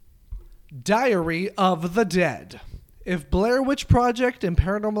Diary of the Dead. If Blair Witch Project and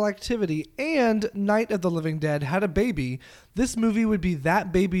Paranormal Activity and Night of the Living Dead had a baby, this movie would be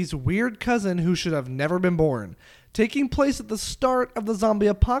that baby's weird cousin who should have never been born. Taking place at the start of the zombie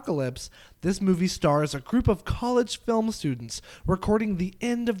apocalypse, this movie stars a group of college film students recording the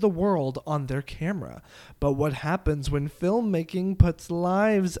end of the world on their camera. But what happens when filmmaking puts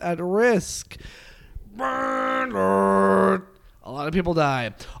lives at risk? A lot of people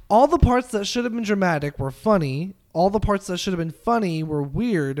die. All the parts that should have been dramatic were funny. All the parts that should have been funny were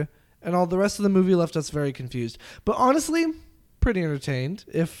weird. And all the rest of the movie left us very confused. But honestly, pretty entertained,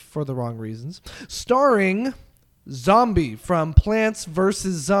 if for the wrong reasons. Starring Zombie from Plants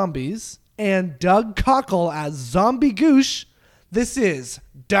vs. Zombies and Doug Cockle as Zombie Goosh, this is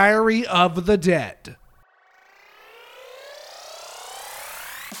Diary of the Dead.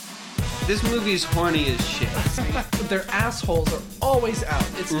 This movie's horny as shit. Their assholes are always out.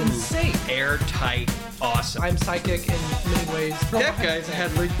 It's insane. Airtight, awesome. I'm psychic in many ways. That guy's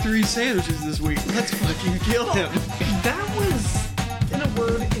had like 3 sandwiches this week. Let's fucking kill him. That was, in a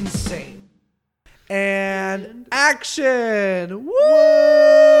word, insane. And action!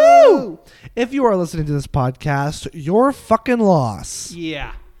 Woo! If you are listening to this podcast, you're fucking lost.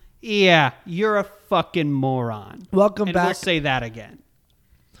 Yeah, you're a fucking moron. Welcome and back. We'll say that again.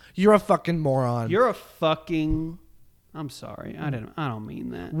 You're a fucking moron. You're a fucking... I'm sorry. I don't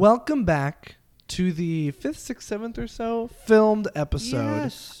mean that. Welcome back to the 5th, 6th, 7th or so filmed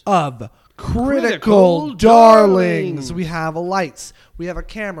episode of Critical Darlings. We have lights. We have a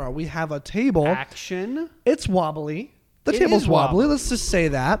camera. We have a table. Action. It's wobbly. The table's wobbly. Let's just say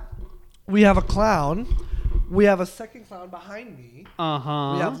that. We have a clown. We have a second clown behind me.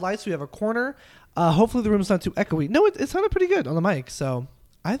 Uh-huh. We have lights. We have a corner. Hopefully the room's not too echoey. No, it sounded pretty good on the mic, so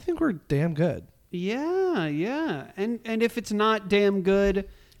I think we're damn good. Yeah. And if it's not damn good,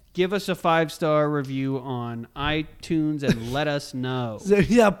 give us a 5-star review on iTunes and let us know. So,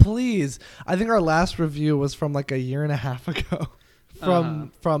 yeah, please. I think our last review was from like a year and a half ago.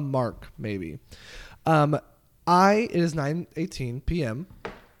 From Mark, maybe. It is 9:18 p.m.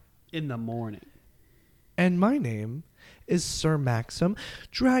 in the morning. And my name is Sir Maxim,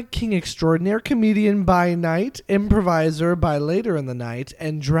 drag king extraordinaire, comedian by night, improviser by later in the night,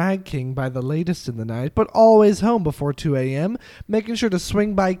 and drag king by the latest in the night, but always home before 2 a.m., making sure to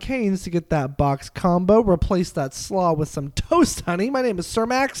swing by Cane's to get that box combo, replace that slaw with some toast, honey. My name is Sir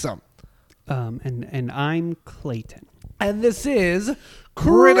Maxim. And I'm Clayton. And this is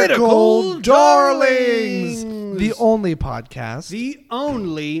Critical Darlings, the only podcast. The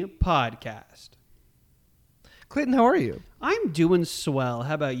only podcast. Clayton, how are you? I'm doing swell.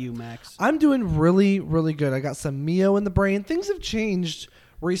 How about you, Max? I'm doing really, really good. I got some Mio in the brain. Things have changed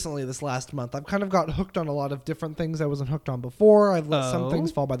recently this last month. I've kind of got hooked on a lot of different things I wasn't hooked on before. I've let some things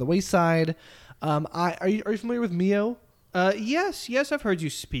fall by the wayside. Are you familiar with Mio? Yes, I've heard you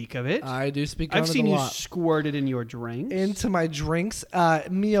speak of it. I do speak of it a lot. I've seen you squirt it in your drinks. Into my drinks.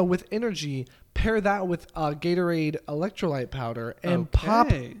 Mio with energy. Pair that with Gatorade electrolyte powder and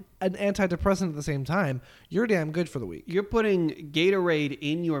pop an antidepressant at the same time. You're damn good for the week. You're putting Gatorade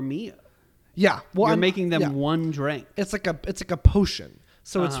in your Mio. Yeah. Well, you're making them one drink. It's like a potion.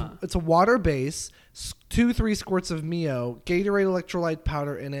 So it's a water base, 2-3 squirts of Mio, Gatorade electrolyte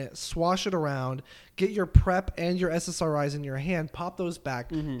powder in it, swash it around, get your prep and your SSRIs in your hand, pop those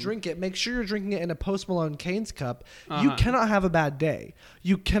back, drink it. Make sure you're drinking it in a Post Malone Cane's cup. You cannot have a bad day.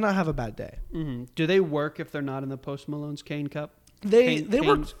 Do they work if they're not in the Post Malone's Cane cup? They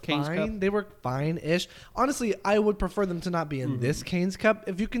work fine. They work fine-ish. Honestly, I would prefer them to not be in this Cane's cup.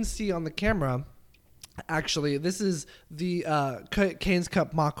 If you can see on the camera, actually, this is the Cane's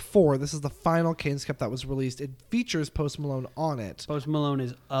Cup Mach 4. This is the final Cane's Cup that was released. It features Post Malone on it. Post Malone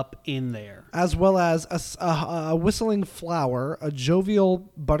is up in there. As well as a whistling flower, a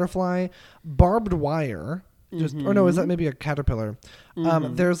jovial butterfly, barbed wire. Is that maybe a caterpillar?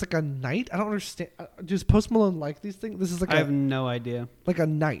 There's like a knight. I don't understand. Does Post Malone like these things? This is like I have no idea. Like a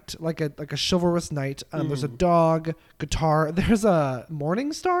knight, like a chivalrous knight. There's a dog, guitar. There's a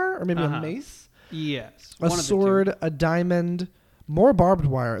morning star or maybe a mace. Yes. A sword, a diamond, more barbed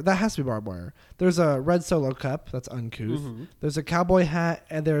wire. That has to be barbed wire. There's a red Solo cup. That's uncouth. There's a cowboy hat,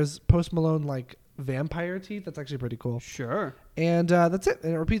 and there's Post Malone like vampire teeth. That's actually pretty cool. Sure. And that's it.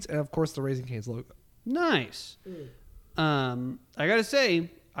 And it repeats. And of course, the Raising Cane's logo. Nice. I gotta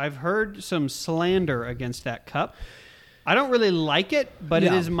say, I've heard some slander against that cup. I don't really like it, but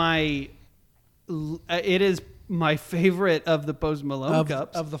it is my favorite of the Post Malone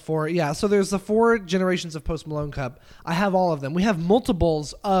cups. Of the 4. Yeah, so there's the 4 generations of Post Malone cup. I have all of them. We have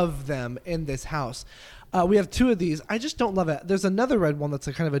multiples of them in this house. We have 2 of these. I just don't love it. There's another red one that's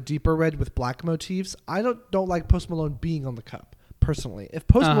a kind of a deeper red with black motifs. I don't like Post Malone being on the cup, personally. If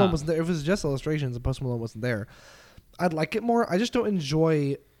Post Malone wasn't there, if it was just illustrations and Post Malone wasn't there, I'd like it more. I just don't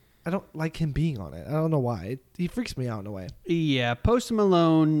enjoy... I don't like him being on it. I don't know why. He freaks me out in a way. Yeah, Post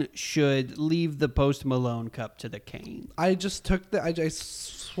Malone should leave the Post Malone cup to the cane. I just took I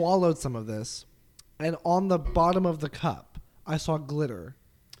swallowed some of this, and on the bottom of the cup, I saw glitter.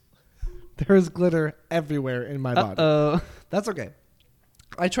 There is glitter everywhere in my body. Uh-oh. That's okay.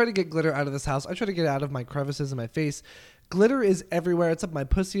 I try to get glitter out of this house. I try to get it out of my crevices in my face. Glitter is everywhere. It's up my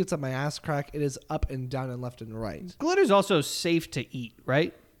pussy. It's up my ass crack. It is up and down and left and right. Glitter's also safe to eat,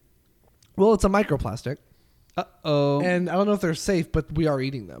 right? Well, it's a microplastic. Uh-oh. And I don't know if they're safe, but we are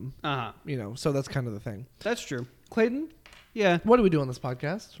eating them. Uh-huh. So that's kind of the thing. That's true. Clayton? Yeah. What do we do on this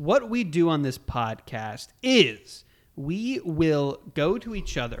podcast? What we do on this podcast is we will go to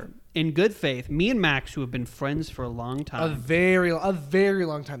each other in good faith, me and Max, who have been friends for a long time. A very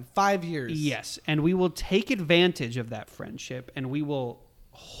long time. 5 years. Yes. And we will take advantage of that friendship, and we will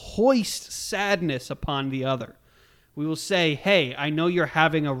hoist sadness upon the other. We will say, hey, I know you're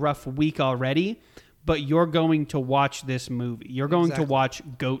having a rough week already, but you're going to watch this movie. You're going to watch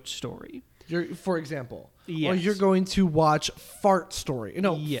Goat Story. For example. Yes. Or you're going to watch Fart Story.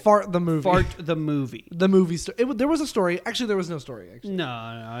 No, Fart the movie. Fart the movie. The movie story. There was a story. Actually, there was no story. Actually.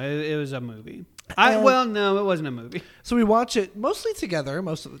 No, it was a movie. No, it wasn't a movie. So we watch it mostly together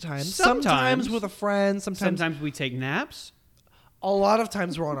most of the time. Sometimes with a friend. Sometimes we take naps. A lot of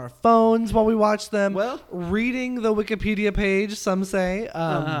times we're on our phones while we watch them. Well, reading the Wikipedia page, some say.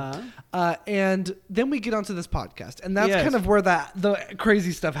 And then we get onto this podcast. And that's kind of where the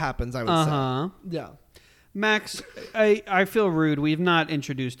crazy stuff happens, I would say. Yeah. Max, I feel rude. We've not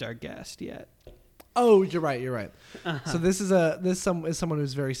introduced our guest yet. Oh, you're right. So this is someone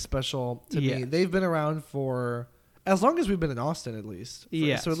who's very special to me. They've been around for as long as we've been in Austin, at least.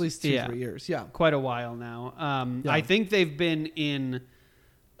 So at least 2-3 years. Yeah, quite a while now. I think they've been in.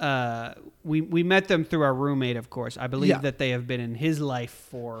 We met them through our roommate, of course. I believe that they have been in his life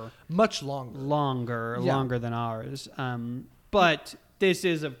for much longer than ours. But this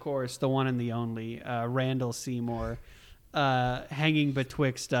is, of course, the one and the only Randall Seymour, hanging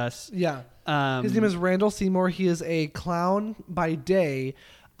betwixt us. Yeah. His name is Randall Seymour. He is a clown by day,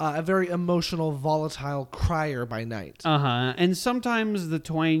 a very emotional, volatile crier by night. And sometimes the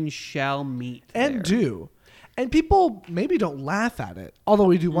twain shall meet. And do. And people maybe don't laugh at it, although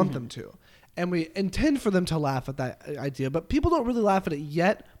we do want them to. And we intend for them to laugh at that idea. But people don't really laugh at it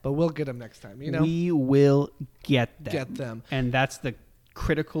yet, but we'll get them next time. We will get them. Get them. And that's the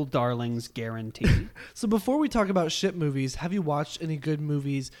critical darlings guarantee. So before we talk about shit movies, have you watched any good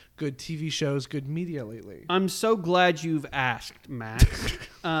movies, good TV shows, good media lately? I'm so glad you've asked, Max.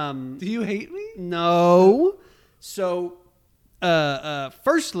 Do you hate me? No. So,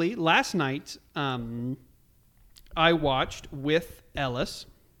 firstly, last night, I watched with Ellis.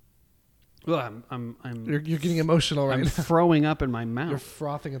 Well, You're getting emotional right now. I'm throwing up in my mouth. You're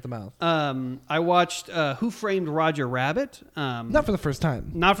frothing at the mouth. I watched Who Framed Roger Rabbit. Not for the first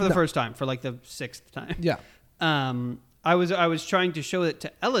time. Not for the first time. For like the 6th time. Yeah. I was trying to show it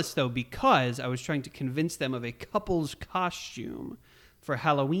to Ellis though because I was trying to convince them of a couple's costume for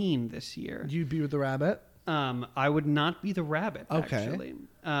Halloween this year. You'd be with the rabbit? I would not be the rabbit. Okay. Actually.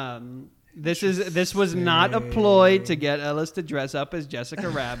 This was not a ploy to get Ellis to dress up as Jessica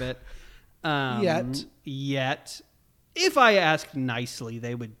Rabbit. Yet. If I asked nicely,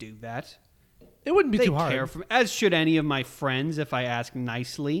 they would do that. It wouldn't be too hard. Care for me, as should any of my friends if I ask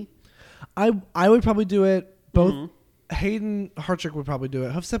nicely. I would probably do it. Both Hayden Hartrick would probably do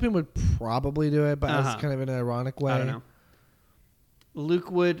it. Hovsepian would probably do it, but as kind of in an ironic way. I don't know.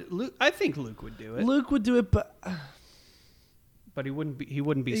 I think Luke would do it. Luke would do it, but he wouldn't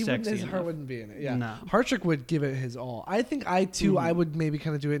be sexy. His heart wouldn't be in it. Yeah, no. Hartrick would give it his all. I think I would maybe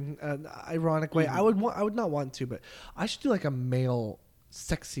kind of do it in an ironic way. I would not want to, but I should do like a male,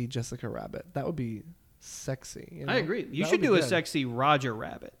 sexy Jessica Rabbit. That would be sexy. I agree. You should do a sexy Roger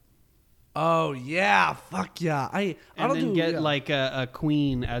Rabbit. Oh yeah, fuck yeah! I don't then get like a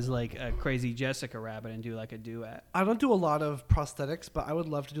queen as like a crazy Jessica Rabbit and do like a duet. I don't do a lot of prosthetics, but I would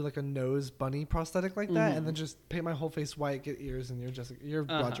love to do like a nose bunny prosthetic like that, and then just paint my whole face white, get ears, and you're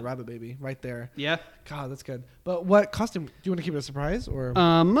Roger Rabbit, baby, right there. Yeah. God, that's good. But what costume? Do you want to keep it a surprise or?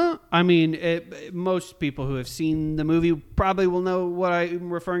 I mean, most people who have seen the movie probably will know what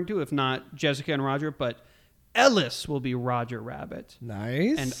I'm referring to. If not, Jessica and Roger, but. Ellis will be Roger Rabbit.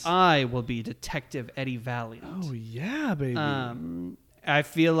 Nice. And I will be Detective Eddie Valiant. Oh, yeah, baby. I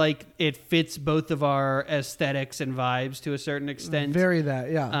feel like it fits both of our aesthetics and vibes to a certain extent. Very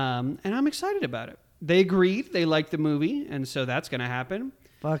that, yeah. And I'm excited about it. they agreed. They liked the movie, and so that's going to happen.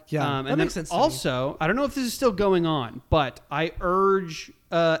 Fuck yeah. That makes sense. Also, I don't know if this is still going on, but I urge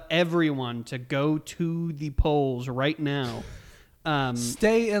everyone to go to the polls right now.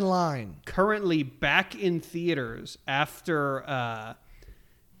 Stay in line. Currently back in theaters after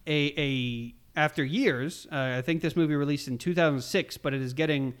after years. I think this movie released in 2006, but it is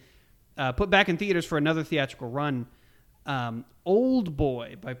getting put back in theaters for another theatrical run. Old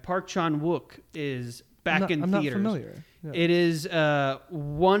Boy by Park Chan-wook is back in theaters. I'm not familiar. Yeah. It is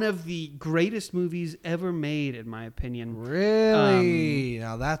one of the greatest movies ever made, in my opinion. Really?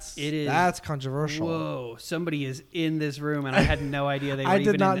 Now that's controversial. Whoa! Somebody is in this room, and I had no idea they were. I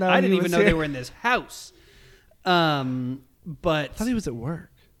didn't even know they were in this house. But I thought he was at work.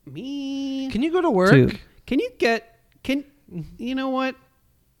 Me? Can you go to work? Dude, you know what?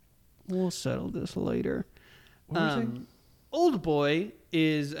 We'll settle this later. Old Boy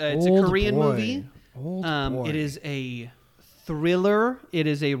is it's a Korean movie. Old Boy. It is a thriller. It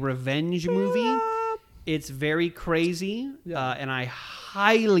is a revenge movie. It's very crazy, and I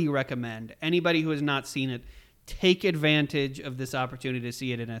highly recommend anybody who has not seen it take advantage of this opportunity to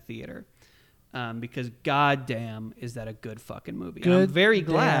see it in a theater. Because goddamn, is that a good fucking movie? I'm very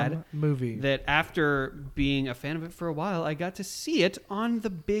glad that after being a fan of it for a while, I got to see it on the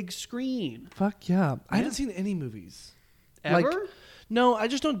big screen. Fuck yeah. I haven't seen any movies. Ever? No, I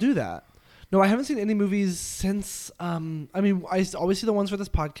just don't do that. No, I haven't seen any movies since, I always see the ones for this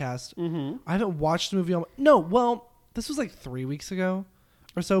podcast. Mm-hmm. I haven't watched a movie this was like 3 weeks ago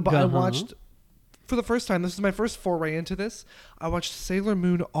or so, but I watched, for the first time, this is my first foray into this, I watched Sailor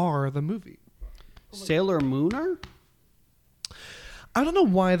Moon R, the movie. Sailor Mooner? I don't know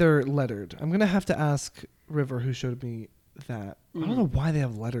why they're lettered. I'm going to have to ask River, who showed me that. I don't know why they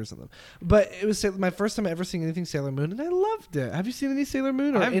have letters on them. But it was my first time ever seeing anything Sailor Moon, and I loved it. Have you seen any Sailor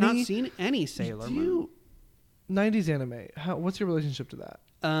Moon? I have not seen any Sailor Moon. 90s anime. What's your relationship to that?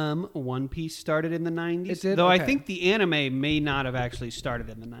 One Piece started in the 90s. It did? Though okay. I think the anime may not have actually started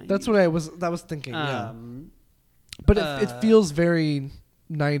in the 90s. That's what I was thinking, yeah. But it feels very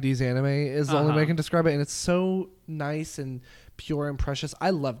 90s anime is the only way I can describe it, and it's so nice and pure and precious.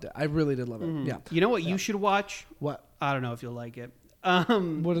 I loved it. I really did love it. Yeah. You know what you should watch? What? I don't know if you'll like it.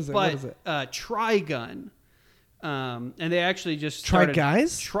 What is it? Trigun. And they actually just started... Try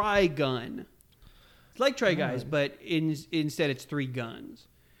Guys? Trigun. It's like Try Guys, but instead it's 3 guns.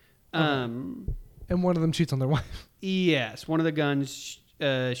 And one of them cheats on their wife. Yes. One of the guns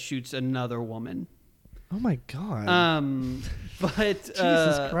shoots another woman. Oh my god. But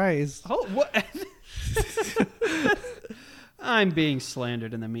Jesus Christ. Oh, what? I'm being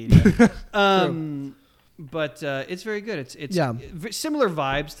slandered in the media. But it's very good. It's similar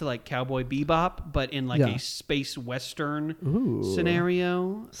vibes to like Cowboy Bebop, but in like a space western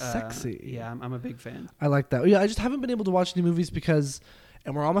scenario. Sexy. Yeah, I'm a big fan. I like that. Yeah, I just haven't been able to watch any movies because,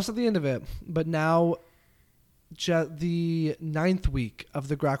 and we're almost at the end of it, but now the 9th week of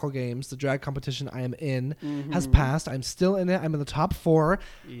the Grackle Games, the drag competition I am in, has passed. I'm still in it. I'm in the top 4.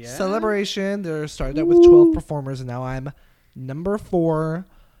 Yeah. Celebration. They started out with 12 performers, and now I'm number 4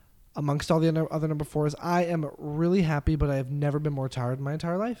 amongst all the other number 4s. I am really happy, but I have never been more tired in my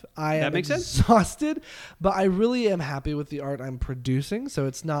entire life. I am exhausted, but I really am happy with the art I'm producing. So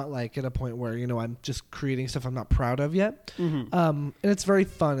it's not like at a point where, I'm just creating stuff I'm not proud of yet. And it's very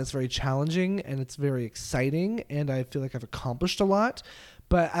fun. It's very challenging, and it's very exciting. And I feel like I've accomplished a lot,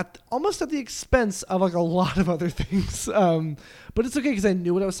 but almost at the expense of like a lot of other things. But it's okay because I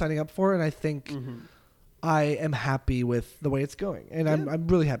knew what I was signing up for, and I think I am happy with the way it's going, and I'm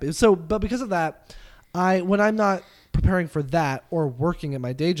really happy. So, but because of that, when I'm not preparing for that or working at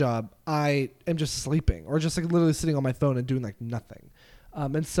my day job, I am just sleeping or just like literally sitting on my phone and doing like nothing.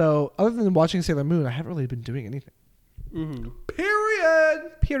 And so, other than watching Sailor Moon, I haven't really been doing anything.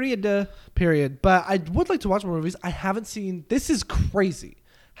 Period. But I would like to watch more movies. I haven't seen. This is crazy.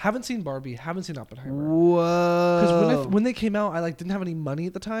 Haven't seen Barbie. Haven't seen Oppenheimer. Whoa! Because when they came out, I didn't have any money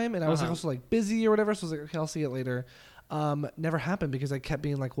at the time, and I was also busy or whatever. So I was like, okay, I'll see it later. Never happened because I kept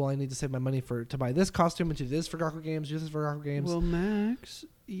being like, well, I need to save my money to buy this costume and to do this for Grackle Games, do this for Grackle Games. Well, Max,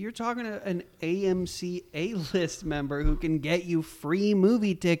 you're talking to an AMC A-list member who can get you free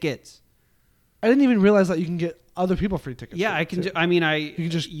movie tickets. I didn't even realize that you can get other people free tickets. Yeah, I can. You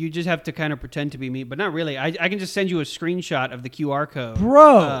just have to kind of pretend to be me, but not really. I can just send you a screenshot of the QR code,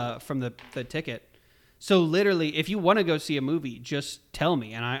 from the ticket. So literally, if you want to go see a movie, just tell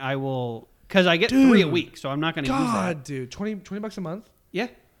me, and I will. Because I get 3 a week, so I'm not going to use that. God, dude, $20 a month? Yeah.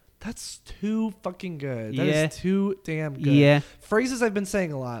 That's too fucking good. That is too damn good. Yeah. Phrases I've been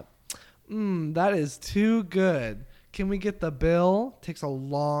saying a lot. That is too good. Can we get the bill? Takes a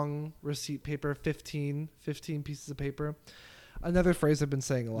long receipt paper, 15 pieces of paper. Another phrase I've been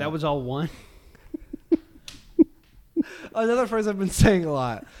saying a lot. That was all one. Another phrase I've been saying a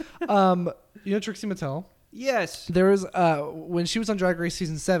lot. You know Trixie Mattel? Yes. There was when she was on Drag Race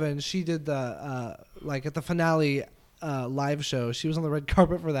season 7, she did the like at the finale live show. She was on the red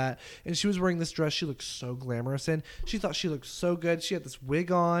carpet for that, and she was wearing this dress she looked so glamorous in. She thought she looked so good. She had this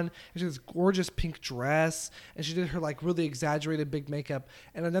wig on, and she had this gorgeous pink dress, and she did her like really exaggerated big makeup.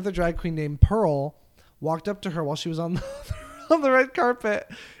 And another drag queen named Pearl walked up to her while she was on on the red carpet,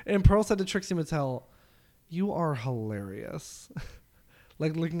 and Pearl said to Trixie Mattel, "You are hilarious."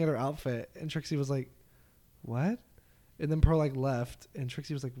 Like looking at her outfit, and Trixie was like, "What?" And then Pearl like left, and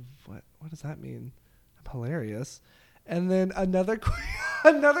Trixie was like, "What? What does that mean? I'm hilarious." And then another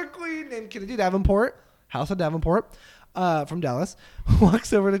queen named Kennedy Davenport, House of Davenport, from Dallas,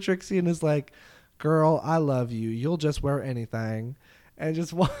 walks over to Trixie and is like, "Girl, I love you. You'll just wear anything," and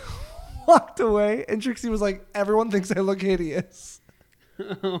just walked away. And Trixie was like, "Everyone thinks I look hideous."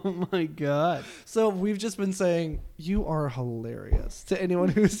 Oh my God. So we've just been saying you are hilarious to anyone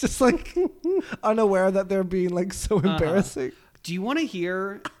who's just like unaware that they're being like so embarrassing. Do you want to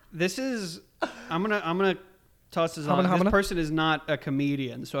hear? This is I'm gonna toss this on. This person is not a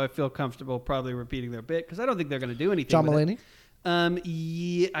comedian, so I feel comfortable probably repeating their bit because I don't think they're gonna do anything. John with Mulaney?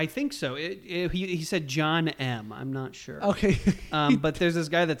 Yeah, I think so. He said John M. I'm not sure. Okay. But there's this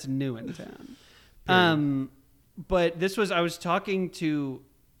guy that's new in town. But I was talking to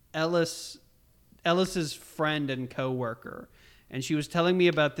Ellis's friend and coworker, and she was telling me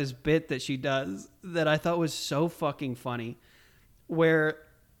about this bit that she does that I thought was so fucking funny, where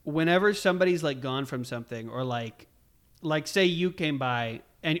whenever somebody's like gone from something, or like say you came by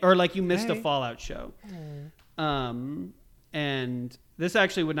or like you missed a Fallout show, and this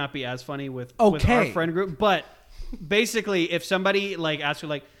actually would not be as funny with our friend group, but basically if somebody like asks her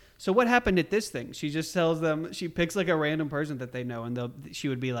like, "So what happened at this thing?" She just tells them, she picks like a random person that they know, and she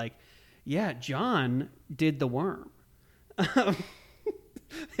would be like, "Yeah, John did the worm."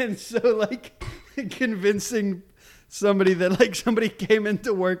 And so like convincing somebody that like somebody came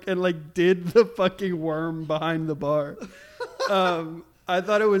into work and like did the fucking worm behind the bar. I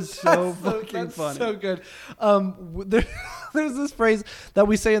thought it was so fucking funny. So good. There's this phrase that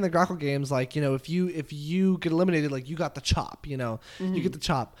we say in the Grackle games, like, you know, if you get eliminated, like you got the chop, you know, you get the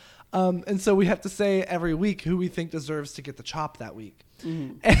chop. And so we have to say every week who we think deserves to get the chop that week.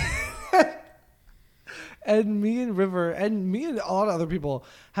 And me and River and me and all the other people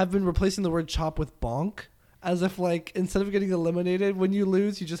have been replacing the word chop with bonk. As if, like, instead of getting eliminated, when you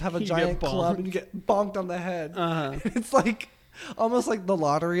lose, you just have a giant club and you get bonked on the head. It's like almost like the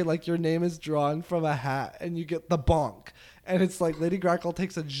lottery, like your name is drawn from a hat and you get the bonk. And it's like Lady Grackle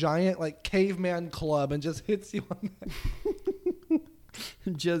takes a giant, like, caveman club and just hits you on the head.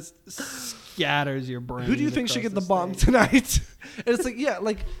 Just scatters your brain. Who do you think should get the bonk tonight? And it's like, yeah,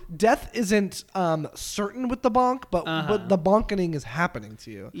 like, death isn't certain with the bonk, but the bonkening is happening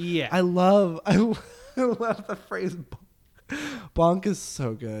to you. Yeah. I love the phrase bonk. Bonk is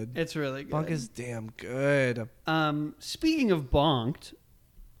so good. It's really good. Bonk is damn good. Speaking of bonked,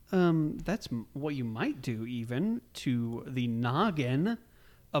 that's what you might do even to the noggin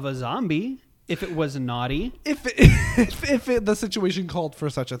of a zombie if it was naughty. If the situation called for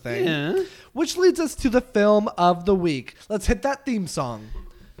such a thing. Yeah. Which leads us to the film of the week. Let's hit that theme song.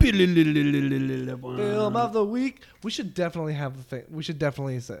 Film of the week. We should definitely have the thing. We should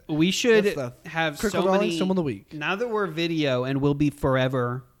definitely say. We should have so many. Film of the week. Now that we're video and we'll be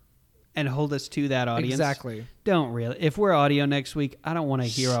forever, and hold us to that audience. Exactly. Don't really. If we're audio next week, I don't want to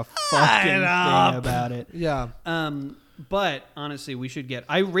hear a fucking thing about it. Yeah. But honestly, we should get.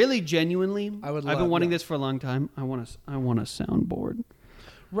 I really genuinely. I've been wanting this for a long time. I want a soundboard.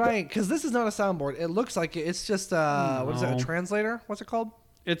 Right, because this is not a soundboard. It looks like it. It's just what is it? A translator? What's it called?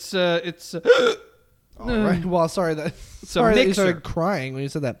 It's All right. Well, sorry that you started crying when you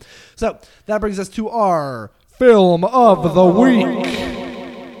said that. So that brings us to our film of the week.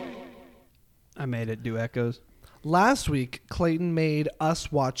 I made it do echoes. Last week, Clayton made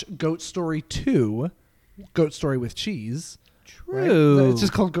us watch Goat Story 2, Goat Story with Cheese. True. Right? It's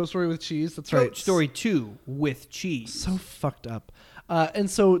just called Goat Story with Cheese. That's right. Goat Story 2 with cheese. So fucked up. And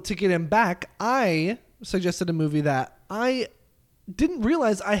so to get him back, I suggested a movie that I didn't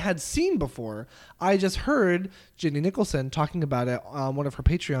realize I had seen before. I just heard Jenny Nicholson talking about it on one of her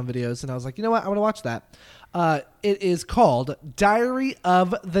Patreon videos, and I was like, you know what? I want to watch that. It is called Diary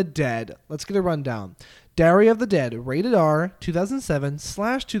of the Dead. Let's get a rundown. Diary of the Dead, rated R,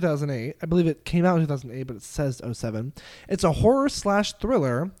 2007/2008. I believe it came out in 2008, but it says 07. It's a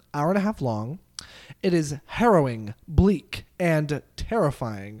horror/thriller, hour and a half long. It is harrowing, bleak, and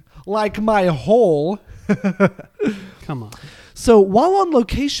terrifying. Like my hole. Come on. So, while on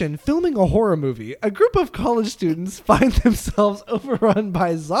location filming a horror movie, a group of college students find themselves overrun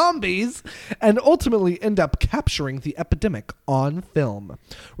by zombies and ultimately end up capturing the epidemic on film.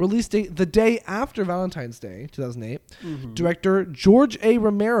 Release date the day after Valentine's Day, 2008. Director George A.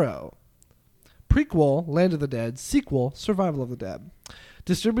 Romero. Prequel, Land of the Dead. Sequel, Survival of the Dead.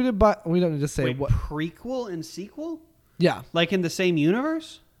 Distributed by... We don't need to say what... Prequel and sequel? Yeah. Like in the same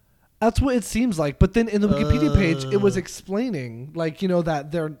universe? That's what it seems like. But then in the Wikipedia page, it was explaining, like, you know,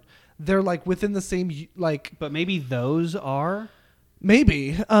 that they're like within the same, like... But maybe those are?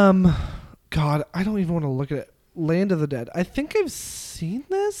 Maybe. God, I don't even want to look at it. Land of the Dead. I think I've seen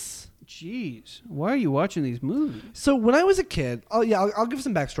this. Jeez. Why are you watching these movies? So when I was a kid... Oh, yeah, I'll give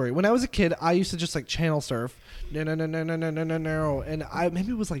some backstory. When I was a kid, I used to just, like, channel surf. No. And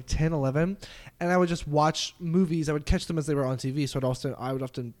maybe it was, like, 10, 11. And I would just watch movies. I would catch them as they were on TV. So I would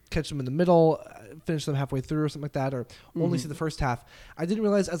often catch them in the middle, finish them halfway through or something like that, or only see the first half. I didn't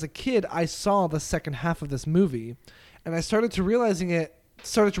realize as a kid I saw the second half of this movie. And I started to realize it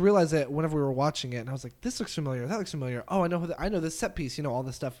whenever we were watching it. And I was like, this looks familiar. That looks familiar. Oh, I know this set piece, you know, all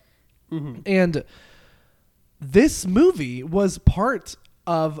this stuff. And this movie was part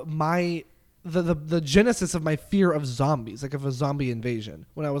of my the genesis of my fear of zombies, like of a zombie invasion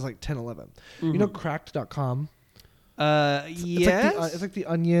when I was like 10, 11. You know Cracked.com? Yes. It's like the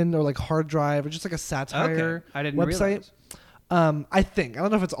Onion or like Hard Drive or just like a satire I didn't website. Realize. I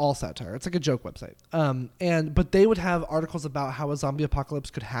don't know if it's all satire. It's like a joke website. But they would have articles about how a zombie apocalypse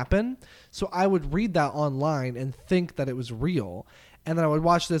could happen. So I would read that online and think that it was real. And then I would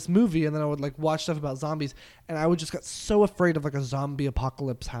watch this movie, and then I would like watch stuff about zombies, and I would just get so afraid of like a zombie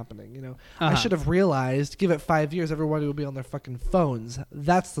apocalypse happening. You know, I should have realized. Give it 5 years, everybody will be on their fucking phones.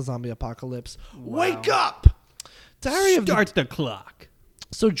 That's the zombie apocalypse. Wow. Wake up! Start the clock.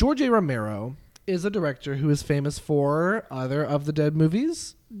 So George A. Romero is a director who is famous for other of the Dead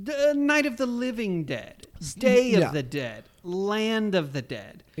movies. Night of the Living Dead, Day of the Dead, Land of the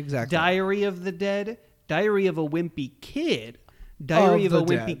Dead, exactly. Diary of the Dead, Diary of a Wimpy Kid. Diary of a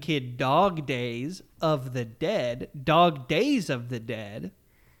Wimpy Kid, Dog Days of the Dead, Dog Days of the Dead,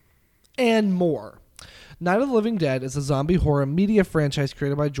 and more. Night of the Living Dead is a zombie horror media franchise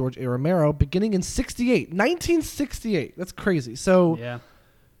created by George A. Romero beginning in 1968. That's crazy. So, yeah.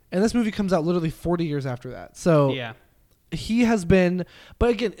 And this movie comes out literally 40 years after that. So, yeah. He has been,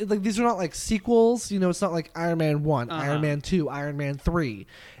 but again, like these are not like sequels. You know, it's not like Iron Man 1, Iron Man 2, Iron Man 3.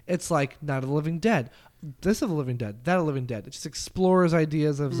 It's like Night of the Living Dead. This of the Living Dead, that of the Living Dead. It just explores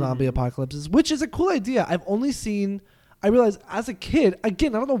ideas of zombie apocalypses, which is a cool idea. I realized as a kid,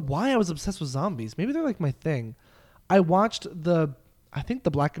 again, I don't know why I was obsessed with zombies. Maybe they're like my thing. I watched the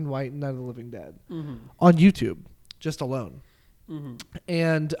black and white Night of the Living Dead on YouTube, just alone.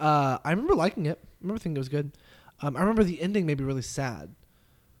 And I remember liking it. I remember thinking it was good. I remember the ending made me really sad.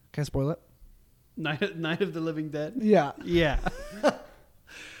 Can I spoil it? Night of the Living Dead? Yeah. Yeah.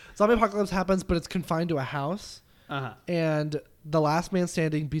 Zombie apocalypse happens, but it's confined to a house. And the last man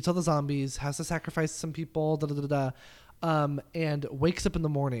standing beats all the zombies, has to sacrifice some people, and wakes up in the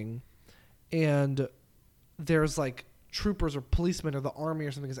morning. And there's like troopers or policemen or the army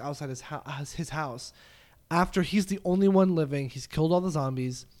or something is outside his house. After he's the only one living, he's killed all the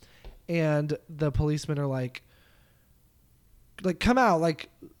zombies. And the policemen are like come out. Like,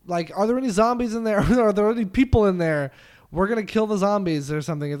 are there any zombies in there? Are there any people in there? We're going to kill the zombies or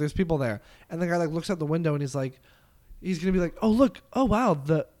something if there's people there. And the guy like looks out the window and he's going to be like, oh, look. Oh, wow.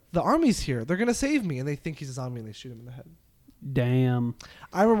 The army's here. They're going to save me. And they think he's a zombie and they shoot him in the head. Damn.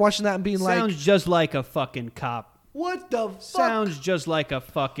 I remember watching that and being Sounds just like a fucking cop. What the fuck? Sounds just like a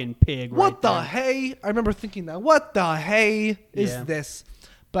fucking pig. What the hey? I remember thinking that. What the hey is this?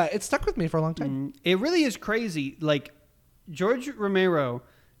 But it stuck with me for a long time. It really is crazy. Like, George Romero,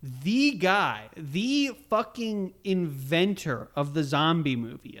 the guy, the fucking inventor of the zombie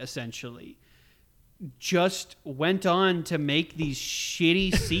movie, essentially, just went on to make these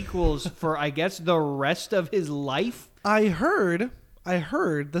shitty sequels for, I guess, the rest of his life. I heard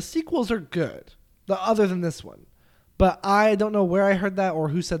the sequels are good, other than this one. But I don't know where I heard that or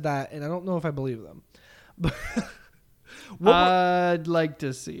who said that, and I don't know if I believe them. I'd like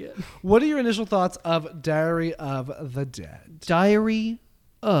to see it. What are your initial thoughts of Diary of the Dead? Diary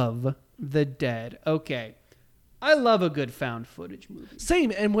of the Dead. Okay. I love a good found footage movie.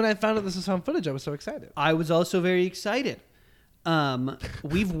 Same. And when I found out this was found footage, I was so excited. I was also very excited.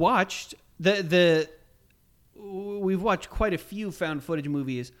 We've watched we've watched quite a few found footage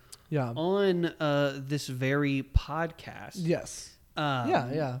movies on this very podcast. Yes.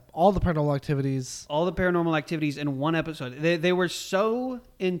 Yeah. All the paranormal activities. All the paranormal activities in one episode. They were so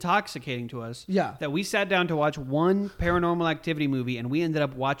intoxicating to us that we sat down to watch one paranormal activity movie, and we ended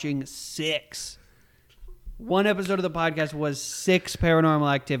up watching 6. One episode of the podcast was 6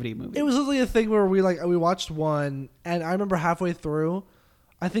 paranormal activity movies. It was literally a thing where we watched one, and I remember halfway through,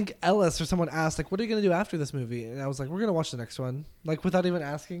 I think Ellis or someone asked, like, what are you going to do after this movie? And I was like, we're going to watch the next one. Like, without even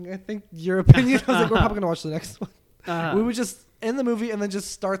asking, I think, your opinion. I was like, we're probably going to watch the next one. We would just end the movie and then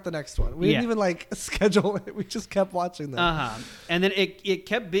just start the next one. We didn't even, like, schedule it. We just kept watching them. And then it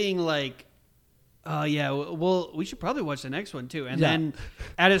kept being like, oh, yeah, well, we should probably watch the next one, too. And then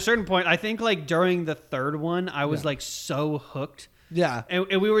at a certain point, I think, like, during the third one, I was, like, so hooked. Yeah.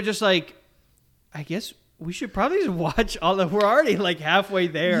 And we were just like, I guess we should probably just watch all of... We're already, like, halfway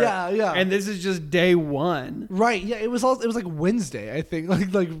there. Yeah. And this is just day 1. Right. Yeah, it was like Wednesday, I think.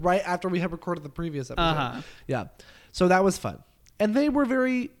 Like right after we had recorded the previous episode. Yeah. So that was fun. And they were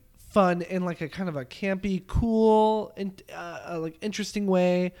very fun in like a kind of a campy, cool, and like interesting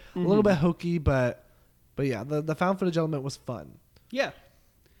way. A little bit hokey, but yeah, the found footage element was fun. Yeah.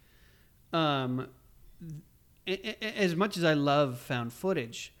 As much as I love found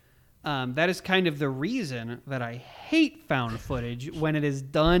footage, that is kind of the reason that I hate found footage when it is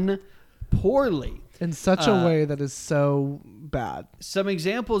done poorly. In such a way that is so bad. Some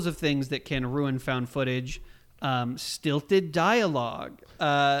examples of things that can ruin found footage: stilted dialogue,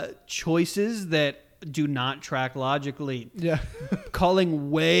 choices that do not track logically. Yeah. Calling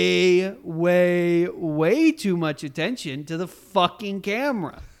way too much attention to the fucking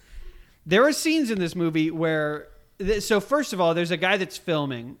camera. There are scenes in this movie where... So first of all, there's a guy that's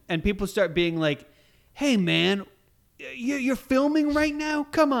filming, and people start being like, hey, man, you're filming right now?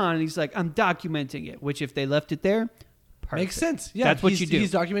 Come on. And he's like, I'm documenting it, which if they left it there... Perfect. Makes sense. Yeah, that's what you do.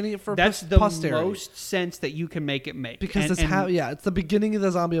 He's documenting it for That's posterity. The most sense that you can make it make. Because it's the beginning of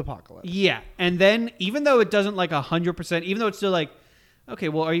the zombie apocalypse. Yeah, and then even though it doesn't like 100%, even though it's still like, okay,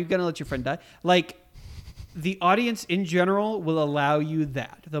 well, are you gonna let your friend die? Like, the audience in general will allow you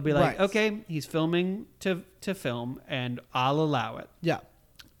that. They'll be like, okay, he's filming to film, and I'll allow it. Yeah.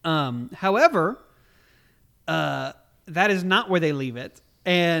 However, that is not where they leave it,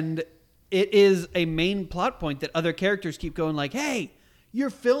 and it is a main plot point that other characters keep going like, hey, you're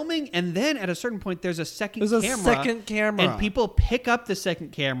filming, and then at a certain point there's a second camera. And people pick up the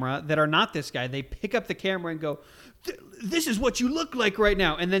second camera that are not this guy. They pick up the camera and go, this is what you look like right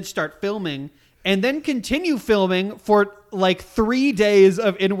now, and then start filming, and then continue filming for like 3 days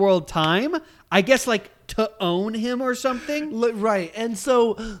of in-world time, I guess, like to own him or something. Right. And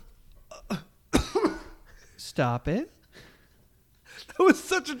so... Stop it. That was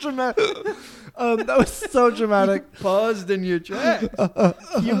such a dramatic... that was so dramatic. Paused in your tracks.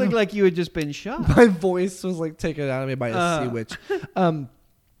 You look like you had just been shot. My voice was like taken out of me by a sea witch.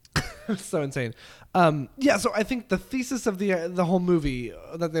 So insane. Yeah, so I think the thesis of the whole movie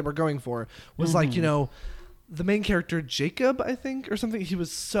that they were going for was like, you know, the main character Jacob, I think, or something. He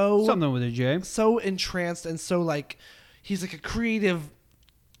was something with a J. So entranced and so like he's like a creative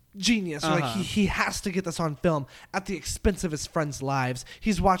genius. Like he has to get this on film at the expense of his friends' lives.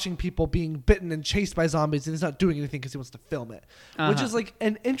 He's watching people being bitten and chased by zombies, and he's not doing anything because he wants to film it, which is like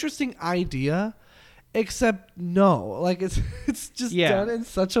an interesting idea. Except no, like it's just done in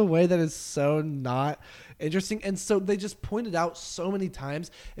such a way that is so not interesting, and so they just pointed out so many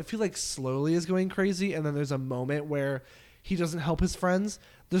times. It feels like slowly is going crazy, and then there's a moment where he doesn't help his friends.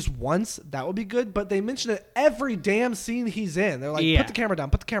 There's once that would be good, but they mention it every damn scene he's in. They're like, put the camera down,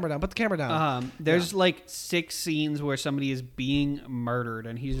 put the camera down, put the camera down. There's like 6 scenes where somebody is being murdered,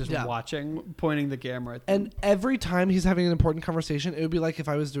 and he's just watching, pointing the camera at them. And every time he's having an important conversation, it would be like if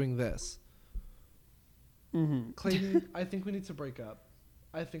I was doing this. Clayton, I think we need to break up.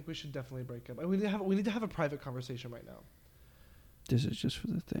 I think we should definitely break up. We need to have a private conversation right now. This is just for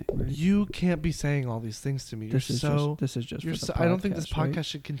the thing, right? You can't be saying all these things to me. This is just for the podcast, I don't think this podcast right?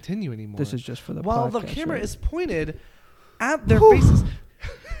 should continue anymore. This is just for the podcast. While the camera is pointed at their faces.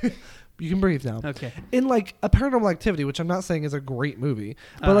 You can breathe now. Okay. In like a Paranormal Activity, which I'm not saying is a great movie,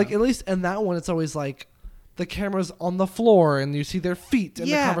 but like at least in that one, it's always like the camera's on the floor and you see their feet and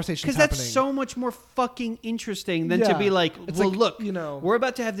the conversation's happening. Because that's so much more fucking interesting than to be like, it's well, like, look, you know, we're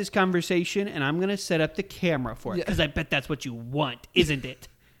about to have this conversation and I'm going to set up the camera for it because I bet that's what you want, isn't it?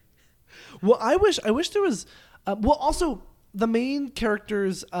 Well, I wish there was... well, also, the main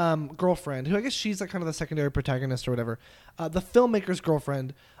character's girlfriend, who I guess she's like kind of the secondary protagonist or whatever, the filmmaker's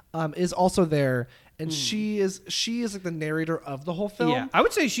girlfriend is also there. And she is like the narrator of the whole film. Yeah, I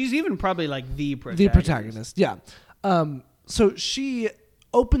would say she's even probably like the protagonist. The protagonist, yeah. So she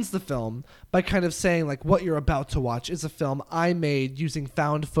opens the film by kind of saying like what you're about to watch is a film I made using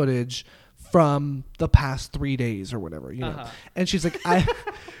found footage from the past 3 days or whatever, you know. And she's like,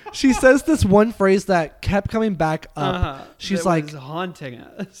 she says this one phrase that kept coming back up. She's like, was haunting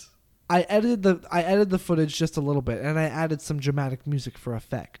us. I edited the footage just a little bit and I added some dramatic music for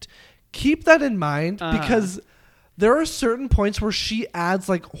effect. Keep that in mind because there are certain points where she adds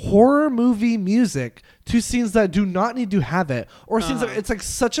like horror movie music to scenes that do not need to have it, or scenes that it's like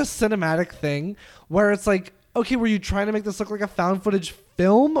such a cinematic thing where it's like, okay, were you trying to make this look like a found footage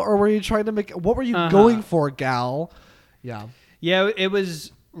film, or were you trying to make, what were you going for, gal? Yeah, it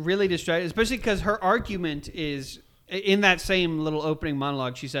was really distracting, especially because her argument is in that same little opening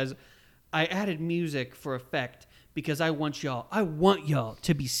monologue. She says, I added music for effect because I want y'all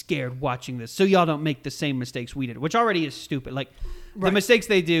to be scared watching this, so y'all don't make the same mistakes we did, which already is stupid. Like, the mistakes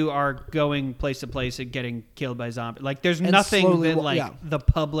they do are going place to place and getting killed by zombies. Like, there's nothing that the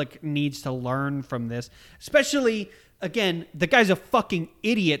public needs to learn from this. Especially, again, the guy's a fucking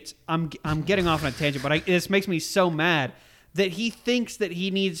idiot. I'm getting off on a tangent, but this makes me so mad that he thinks that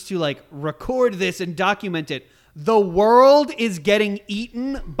he needs to like record this and document it. The world is getting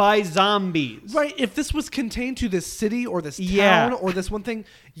eaten by zombies. Right. If this was contained to this city or this town or this one thing,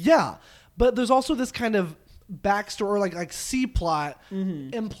 but there's also this kind of backstory, like C-plot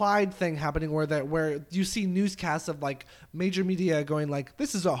implied thing happening where you see newscasts of like major media going like,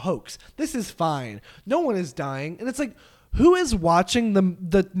 this is a hoax, this is fine, no one is dying, and it's like, who is watching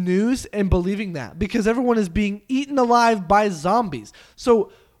the news and believing that? Because everyone is being eaten alive by zombies.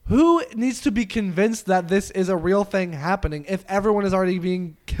 So who needs to be convinced that this is a real thing happening if everyone is already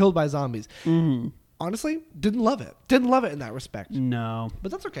being killed by zombies? Honestly, didn't love it in that respect. No,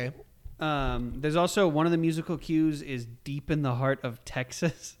 but that's okay. There's also one of the musical cues is Deep in the Heart of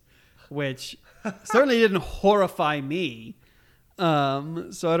Texas, which certainly didn't horrify me. So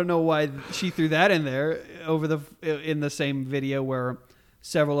I don't know why she threw that in there in the same video where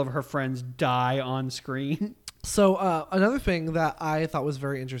several of her friends die on screen. So another thing that I thought was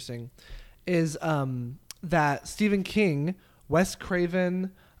very interesting is that Stephen King, Wes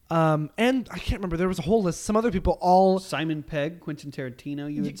Craven, and I can't remember, there was a whole list, some other people, all Simon Pegg, Quentin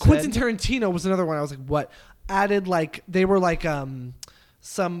Tarantino, Quentin Tarantino was another one. I was like, what? Added like, they were like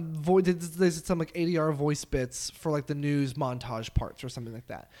some like ADR voice bits for like the news montage parts or something like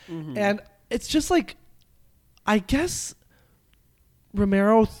that. And it's just like, I guess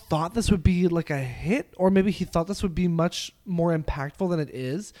Romero thought this would be like a hit, or maybe he thought this would be much more impactful than it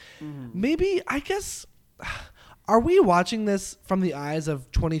is. Maybe, I guess, are we watching this from the eyes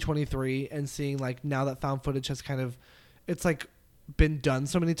of 2023 and seeing like, now that found footage has kind of, it's like been done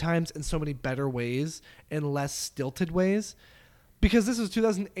so many times in so many better ways and less stilted ways? Because this was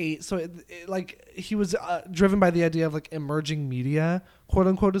 2008, so like he was driven by the idea of like emerging media, quote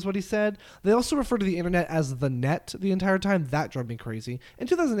unquote, is what he said. They also refer to the internet as the net the entire time. That drove me crazy. In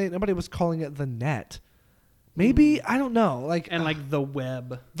 2008, nobody was calling it the net. Maybe, I don't know. Like, and like the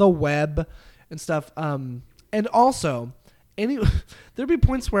web and stuff. And also, there'd be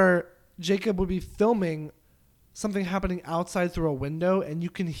points where Jacob would be filming something happening outside through a window, and you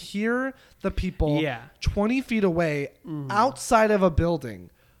can hear the people 20 feet away outside of a building,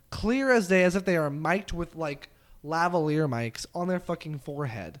 clear as day, as if they are mic'd with like lavalier mics on their fucking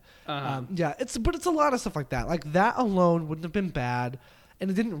forehead. But it's a lot of stuff like that. Like, that alone wouldn't have been bad,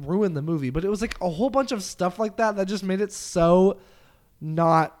 and it didn't ruin the movie, but it was like a whole bunch of stuff like that just made it so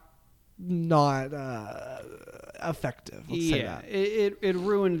not effective. Let's say that. It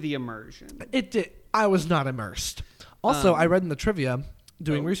ruined the immersion. It did. I was not immersed. Also, I read in the trivia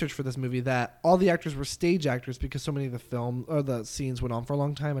doing research for this movie that all the actors were stage actors because so many of the scenes went on for a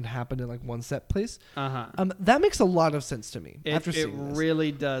long time and happened in like one set place. That makes a lot of sense to me after seeing this. It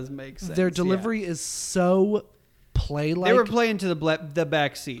really does make sense. Their delivery is so play-like. They were playing to the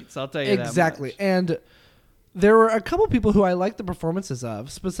back seats, I'll tell you that much. And there were a couple people who I liked the performances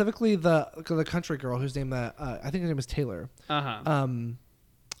of, specifically the country girl whose name I think her name is Taylor.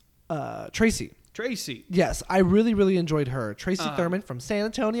 Tracy. Yes, I really, really enjoyed her. Tracy Thurman from San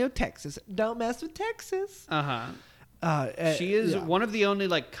Antonio, Texas. Don't mess with Texas. She is one of the only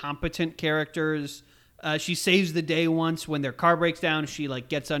like competent characters. She saves the day once when their car breaks down. She like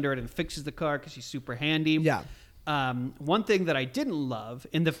gets under it and fixes the car because she's super handy. Yeah. One thing that I didn't love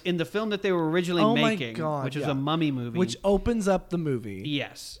in the film that they were originally making, which was a mummy movie, which opens up the movie.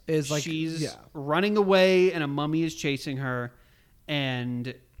 Yes, is like she's running away and a mummy is chasing her,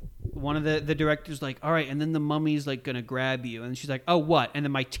 and one of the directors like, all right, and then the mummy's like gonna grab you, and she's like, oh, what? And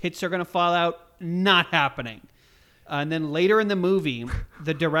then my tits are gonna fall out. Not happening. And then later in the movie,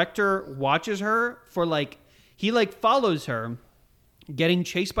 the director watches her for like, he like follows her getting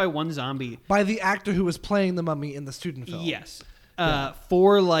chased by one zombie. By the actor who was playing the mummy in the student film. Yes.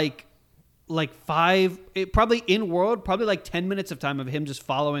 For like 5, probably in world, probably like 10 minutes of time of him just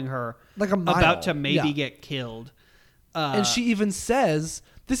following her. Like a mile. About to maybe get killed. And she even says,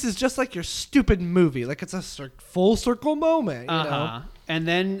 this is just like your stupid movie. Like it's a full circle moment, you know? And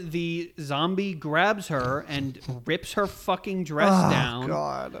then the zombie grabs her and rips her fucking dress down.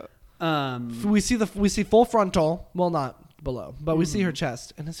 Oh, God. We see full frontal. Well, not below, but we see her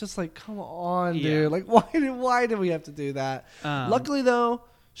chest. And it's just like, come on, dude. Like, why did we have to do that? Luckily, though,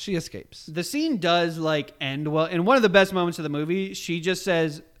 she escapes. The scene does like end well. In one of the best moments of the movie, she just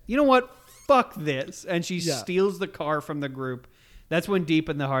says, you know what? Fuck this. And she steals the car from the group. That's when Deep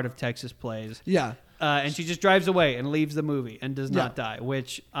in the Heart of Texas plays. Yeah. And she just drives away and leaves the movie and does not die,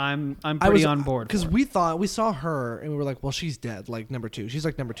 which I'm pretty on board for. Because we saw her and we were like, well, she's dead, like number 2. She's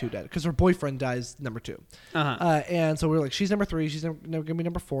like number 2 dead because her boyfriend dies number 2. And so we were like, she's number 3. She's going to be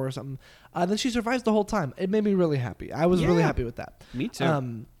number 4 or something. Then she survives the whole time. It made me really happy. I was really happy with that. Me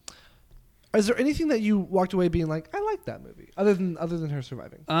too. Is there anything that you walked away being like, I like that movie, other than her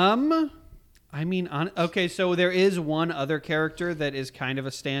surviving? I mean, okay, so there is one other character that is kind of a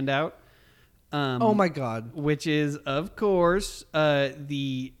standout. Oh my God. Which is, of course,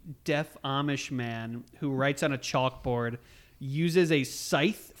 the deaf Amish man who writes on a chalkboard, uses a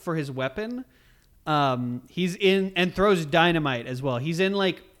scythe for his weapon. He's in and throws dynamite as well. He's in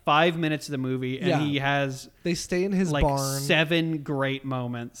like 5 minutes of the movie, and he has they stay in his like barn. 7 great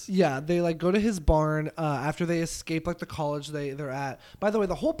moments. Yeah, they like go to his barn after they escape like the college they're at. By the way,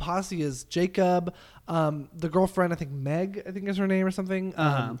 the whole posse is Jacob, the girlfriend, I think Meg, I think is her name or something,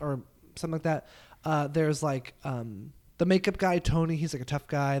 or something like that. There's like the makeup guy Tony, he's like a tough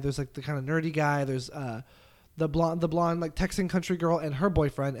guy. There's like the kind of nerdy guy. There's the blonde like Texan country girl and her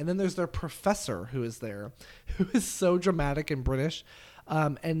boyfriend, and then there's their professor who is there, who is so dramatic and British.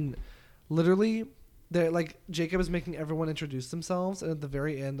 And literally, they're like Jacob is making everyone introduce themselves, and at the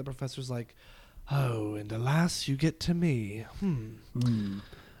very end, the professor's like, "Oh, and alas, you get to me.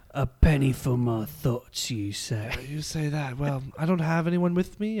 A penny for my thoughts, you say." You say that. Well, I don't have anyone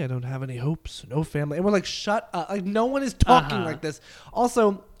with me. I don't have any hopes. No family. And we're like, shut up. Like no one is talking like this.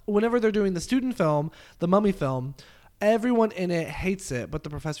 Also, whenever they're doing the student film, the mummy film, everyone in it hates it, but the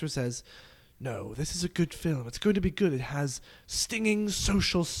professor says, no, this is a good film. It's going to be good. It has stinging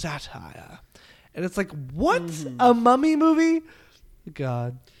social satire. And it's like, what? A mummy movie?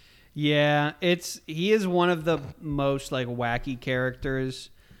 God. Yeah, he is one of the most like wacky characters.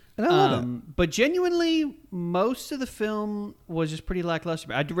 And I love it. But genuinely, most of the film was just pretty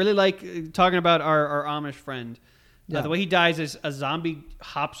lackluster. I really like talking about our Amish friend. The way he dies is a zombie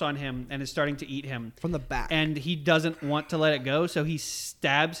hops on him and is starting to eat him. From the back. And he doesn't want to let it go, so he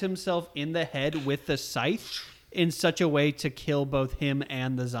stabs himself in the head with the scythe in such a way to kill both him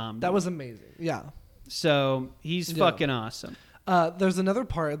and the zombie. That was amazing. Yeah. So he's fucking awesome. There's another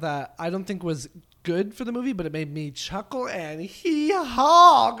part that I don't think was good for the movie, but it made me chuckle and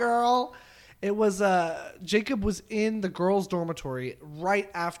hee-haw, girl. It was Jacob was in the girls' dormitory right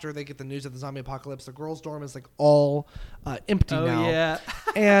after they get the news of the zombie apocalypse. The girls' dorm is like all empty now. Oh yeah,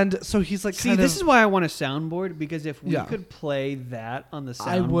 and so he's like, this is why I want a soundboard, because if we could play that on the soundboard,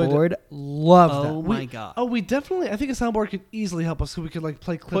 I would love that. Oh my god! Oh, we definitely. I think a soundboard could easily help us, so we could like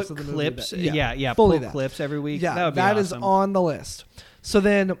play clips of the movie. Fully pull clips every week. Yeah, that is on the list. So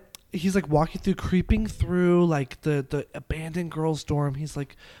then he's like creeping through like the abandoned girls' dorm. He's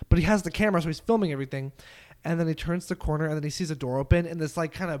like, but he has the camera, so he's filming everything. And then he turns the corner, and then he sees a door open, and this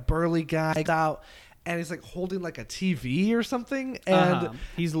like kind of burly guy out, and he's like holding like a TV or something, and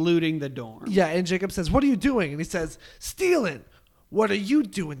he's looting the dorm. Yeah, and Jacob says, "What are you doing?" And he says, "Stealing." "What are you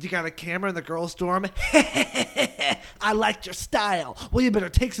doing? You got a camera in the girls' dorm?" "I liked your style." "Well, you better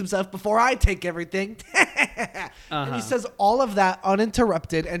take some stuff before I take everything." And he says all of that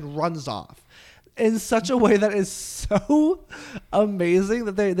uninterrupted and runs off in such a way that is so amazing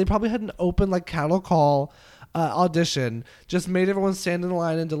that they probably had an open like cattle call audition, just made everyone stand in the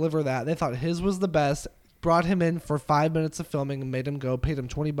line and deliver that. They thought his was the best. Brought him in for 5 minutes of filming and made him go, paid him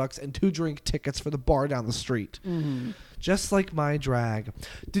 $20 and 2 drink tickets for the bar down the street. Just like my drag.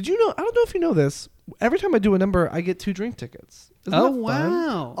 Did you know, I don't know if you know this, every time I do a number, I get 2 drink tickets. Isn't that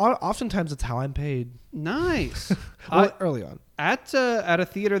wow. fun? Oftentimes it's how I'm paid. Nice. Early on. At a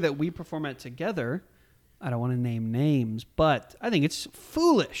theater that we perform at together, I don't want to name names, but I think it's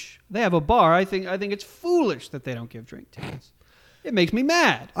foolish. They have a bar. I think it's foolish that they don't give drink tickets. It makes me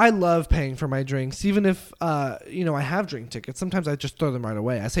mad. I love paying for my drinks, even if I have drink tickets. Sometimes I just throw them right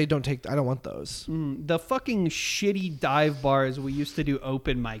away. I say I don't want those. The fucking shitty dive bars we used to do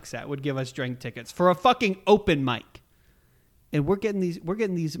open mics at would give us drink tickets for a fucking open mic. and we're getting these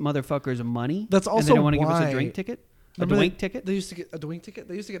motherfuckers money. That's also and they don't want to give us why- a drink ticket, a Remember doink ticket. They used to get a doink ticket.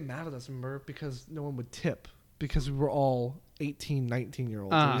 They used to get mad at us, remember, because no one would tip because we were all 18,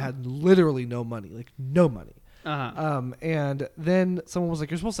 19-year-olds. And we had literally no money, like no money. And then someone was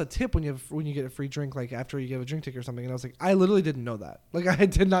like, "You're supposed to tip when you get a free drink, like after you get a drink ticket or something." And I was like, "I literally didn't know that. Like I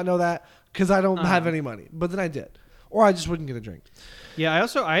did not know that because I don't have any money." But then I did, or I just wouldn't get a drink. Yeah,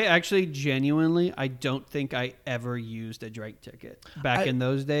 I actually genuinely, I don't think I ever used a drink ticket back in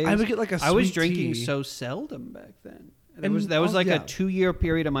those days. I would get like a sweet I was drinking tea. so seldom back then. And That was like yeah. a 2-year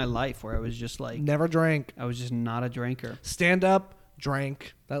period of my life where I was just like, Never drank. I was just not a drinker. Stand up,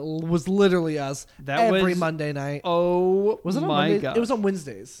 drank. That was literally us every Monday night. Oh, Was it on my Monday? God. It was on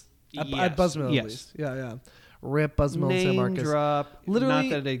Wednesdays at Buzzmill at Yes. least. Yeah. Rip Buzzmill in San Marcos. Name drop. Literally- Not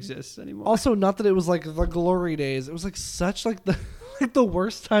that it exists anymore. Also, not that it was like the glory days. It was like such like the like the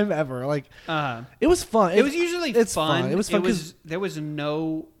worst time ever. Like it was fun. It was usually it's fun. It was fun because there was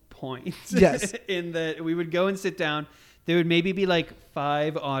no point. Yes. In that we would go and sit down. There would maybe be like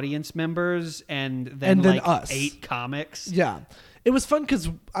 5 audience members and then like us. 8 comics. yeah. It was fun because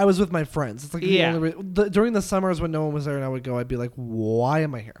I was with my friends. It's like during the summers when no one was there and I would go, I'd be like, why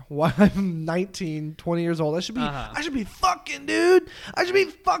am I here? Why I'm 19, 20 years old? I should be fucking, dude. I should be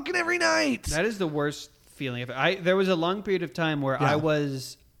fucking every night. That is the worst feeling. There was a long period of time where I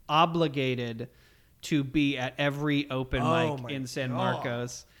was obligated to be at every open mic in San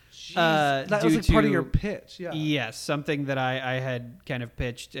Marcos. That was like part of your pitch. Yeah. Yes, something that I had kind of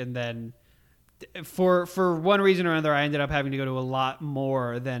pitched, and then for one reason or another, I ended up having to go to a lot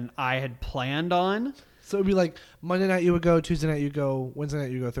more than I had planned on. So it'd be like Monday night you would go, Tuesday night you go, Wednesday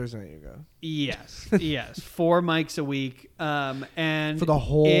night you go, Thursday night you go. Yes, 4 mics a week, and for the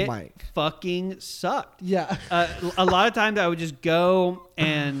whole mic. Fucking sucked. Yeah. A lot of times I would just go,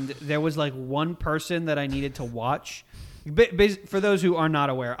 and there was like one person that I needed to watch. For those who are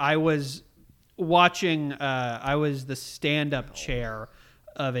not aware, I was watching. I was the stand-up chair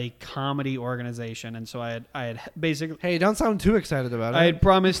of a comedy organization, and so I had basically. Hey, don't sound too excited about it. I had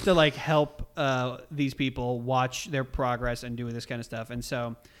promised to like help these people watch their progress and do this kind of stuff, and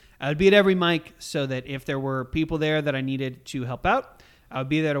so I would be at every mic so that if there were people there that I needed to help out, I would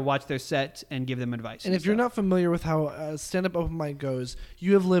be there to watch their set and give them advice. And if you're not familiar with how stand-up open mic goes,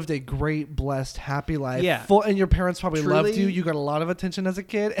 you have lived a great, blessed, happy life. Yeah. And your parents probably Truly, loved you. You got a lot of attention as a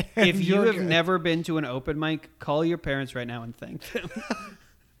kid. If you have never been to an open mic, call your parents right now and thank them.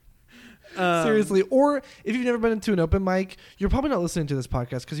 Seriously. Or if you've never been into an open mic, you're probably not listening to this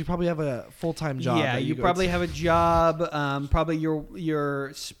podcast because you probably have a full-time job. Yeah, you probably have a job. Probably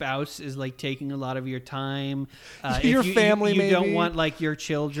your spouse is like taking a lot of your time. Your family, you maybe. don't want like your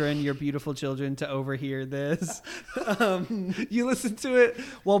children, your beautiful children, to overhear this. You listen to it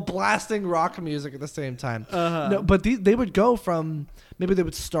while blasting rock music at the same time. No, but they would go from, maybe they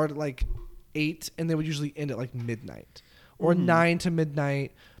would start at like 8 and they would usually end at like midnight or 9 to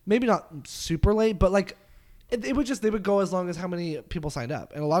midnight. Maybe not super late, but like they would go as long as how many people signed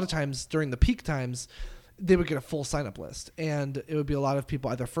up. And a lot of times during the peak times, they would get a full sign up list, and it would be a lot of people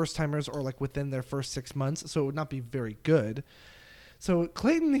either first timers or like within their first 6 months. So it would not be very good. So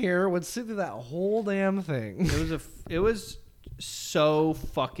Clayton here would sit through that whole damn thing. It was so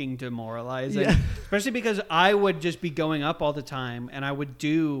fucking demoralizing, especially because I would just be going up all the time, and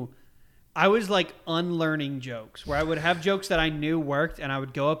I was like unlearning jokes where I would have jokes that I knew worked, and I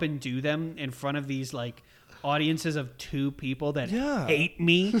would go up and do them in front of these like audiences of 2 people that hate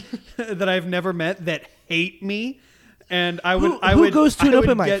me, that I've never met, that hate me. And I would, who goes to an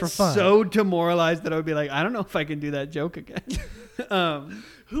open mic for fun? So demoralized that I would be like, I don't know if I can do that joke again.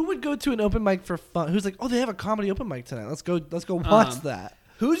 Who would go to an open mic for fun? Who's like, oh, they have a comedy open mic tonight. Let's go watch that.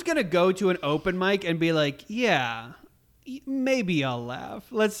 Who's gonna go to an open mic and be like, yeah, maybe I'll laugh.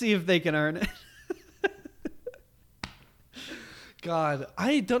 Let's see if they can earn it. God,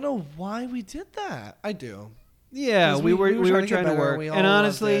 I don't know why we did that. I do. Yeah, we were trying to work. And And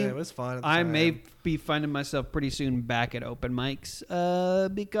honestly, it was fun. I may be finding myself pretty soon back at open mics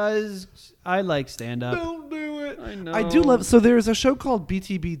because I like stand-up. Don't do it. I know. I do love. So there's a show called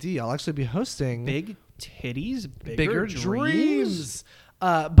BTBD. I'll actually be hosting Big Titties, Bigger Dreams.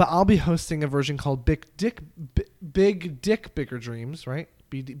 But I'll be hosting a version called Big Dick, Bigger Dreams, right?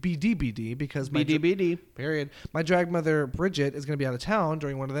 BDBD, because BDBD. Period. My drag mother Bridget is going to be out of town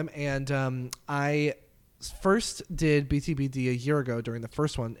during one of them, and I first did BTBD a year ago during the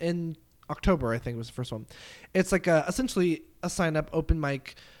first one in October. I think was the first one. It's like essentially a sign up open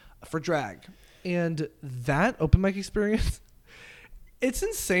mic for drag, and that open mic experience. It's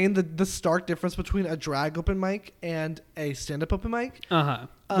insane the stark difference between a drag open mic and a stand-up open mic.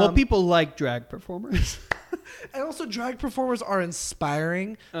 Well, people like drag performers. And also, drag performers are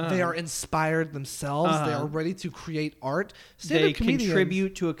inspiring. They are inspired themselves. They are ready to create art. They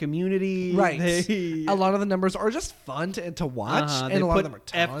contribute to a community. Right. A lot of the numbers are just fun to watch, and a lot of them are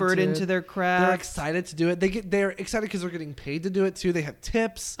talented. Effort into their craft. They're excited to do it. They're excited because they're getting paid to do it too. They have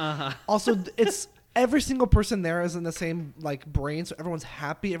tips. Also, it's every single person there is in the same like brain, so everyone's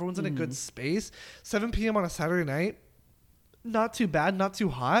happy. Everyone's in a good space. 7 p.m. on a Saturday night. Not too bad, not too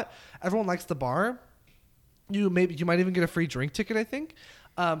hot. Everyone likes the bar. You might even get a free drink ticket, I think,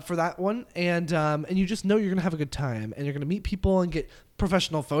 for that one. And you just know you're gonna have a good time, and you're gonna meet people and get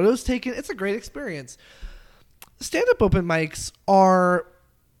professional photos taken. It's a great experience. Stand-up open mics are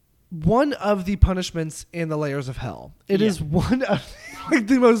one of the punishments in the layers of hell. It is one of like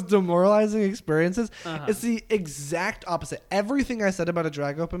the most demoralizing experiences. It's the exact opposite. Everything I said about a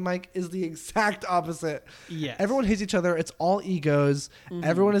drag open mic is the exact opposite. Yes. Everyone hates each other. It's all egos.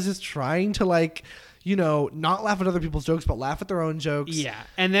 Everyone is just trying to like, you know, not laugh at other people's jokes, but laugh at their own jokes. Yeah.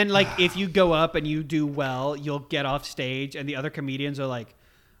 And then like if you go up and you do well, you'll get off stage and the other comedians are like,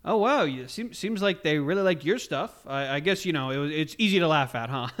 oh, wow, seems like they really like your stuff. I guess, you know, it's easy to laugh at,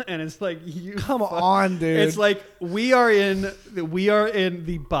 huh? And it's like, come on, dude. It's like we are in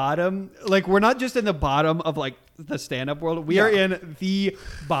the bottom. Like, we're not just in the bottom of, like, the stand-up world. We are in the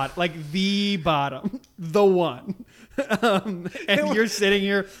bottom. Like, the bottom. The one. And you're sitting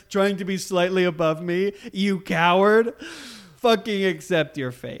here trying to be slightly above me. You coward. Fucking accept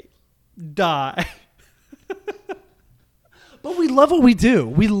your fate. Die. But we love what we do.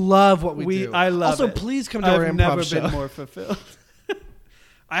 We love what we do. I love also, it. Please come to our improv never show. Been more fulfilled.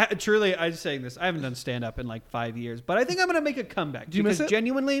 I'm saying this. I haven't done stand-up in like 5 years, but I think I'm going to make a comeback. Do you miss it?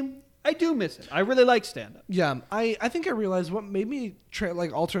 Genuinely, I do miss it. I really like stand-up. Yeah, I think I realized what made me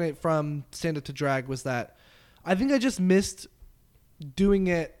alternate from stand-up to drag was that I think I just missed doing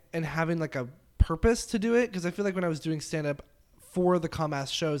it and having like a purpose to do it, because I feel like when I was doing stand-up for the com-ass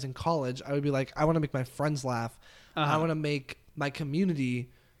shows in college, I would be like, I want to make my friends laugh. I want to make my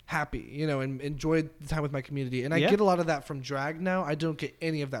community happy, you know, and enjoy the time with my community. And I get a lot of that from drag now. I don't get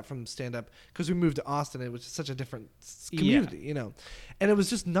any of that from stand-up because we moved to Austin. It was such a different community, you know. And it was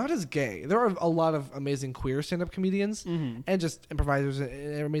just not as gay. There are a lot of amazing queer stand-up comedians and just improvisers,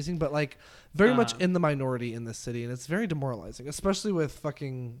 and they're amazing, but like very much in the minority in this city. And it's very demoralizing, especially with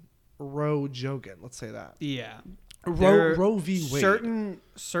fucking Roe Jogan. Let's say that. Yeah. Roe v. Wade.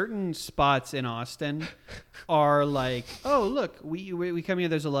 Certain spots in Austin are like, oh, look, we come here.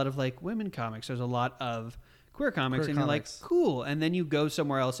 There's a lot of like women comics. There's a lot of queer comics, and you're like, cool. And then you go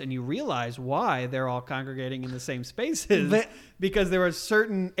somewhere else and you realize why they're all congregating in the same spaces because there are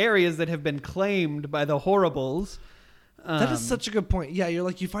certain areas that have been claimed by the horribles. That is such a good point. Yeah, you're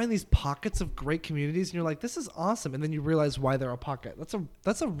like, you find these pockets of great communities, and you're like, this is awesome. And then you realize why they're a pocket.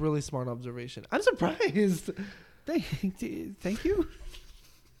 That's a really smart observation. I'm surprised. Thank you.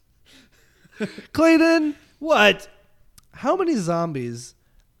 Clayton, what? How many zombies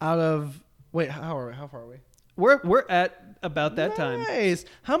out of... Wait, how far are we? We're at about that time. Nice.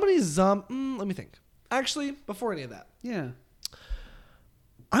 How many let me think. Actually, before any of that. Yeah.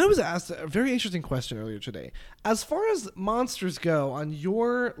 I was asked a very interesting question earlier today. As far as monsters go on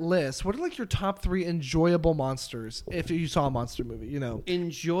your list, what are like your top 3 enjoyable monsters if you saw a monster movie, you know?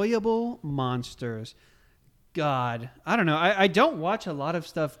 Enjoyable monsters. God, I don't know. I don't watch a lot of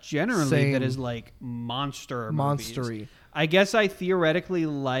stuff generally that is like monstery. Monstery. I guess I theoretically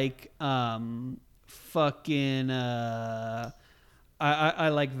like fucking I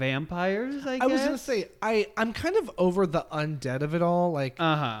like vampires, I guess. I was going to say I'm kind of over the undead of it all, like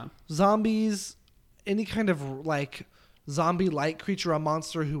zombies, any kind of like zombie-like creature, a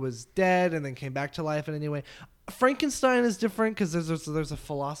monster who was dead and then came back to life in any way. Frankenstein is different because there's a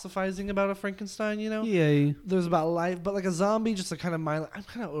philosophizing about a Frankenstein, you know? Yeah. There's about life, but like a zombie, just a kind of mindless. I'm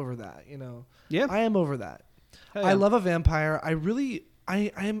kind of over that, you know? Yeah. I am over that. Yeah. I love a vampire. I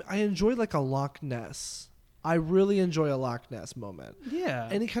enjoy like a Loch Ness. I really enjoy a Loch Ness moment. Yeah.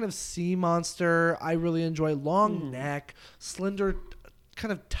 Any kind of sea monster, I really enjoy. Long neck, slender,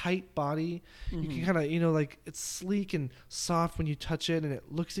 kind of tight body. You can kind of, you know, like it's sleek and soft when you touch it, and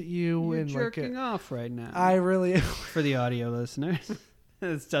it looks at you. You're and jerking like off right now. I really for the audio listeners.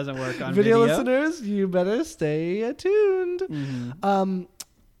 This doesn't work on video listeners. You better stay attuned. So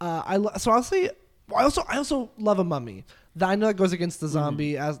I'll say. I also love a mummy. I know that goes against the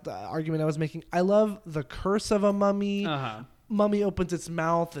zombie as the argument I was making. I love the curse of a mummy. Mummy opens its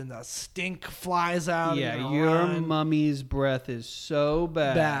mouth and the stink flies out. Yeah, your mummy's breath is so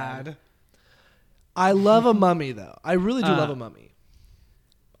bad. I love a mummy though. I really do love a mummy.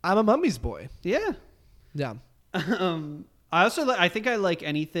 I'm a mummy's boy. Yeah. Yeah. I think I like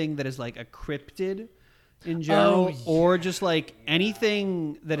anything that is like a cryptid. in general, Oh, or just like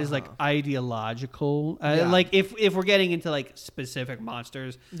anything that is like ideological. Yeah. Like if we're getting into like specific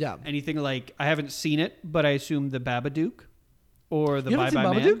monsters, Yeah. anything like I haven't seen it, but I assume the Babadook or the You Bye haven't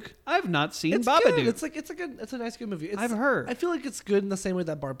Bye seen Man. Babadook? I've not seen It's Babadook. good. It's a nice good movie. I've heard. I feel like it's good in the same way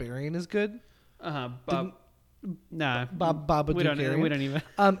that Barbarian is good. Nah, Babadook. we don't even.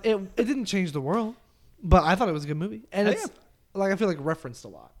 It didn't change the world, but I thought it was a good movie, and Oh, it's like I feel like referenced a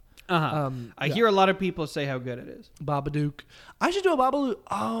lot. I hear a lot of people say how good it is. Babadook. I should do a Babadook.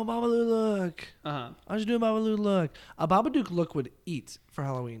 Oh, Babadook look. I should do a Babadook look. A Babadook look would eat for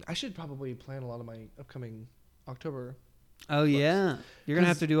Halloween. I should probably plan a lot of my upcoming October. Oh yeah, you're gonna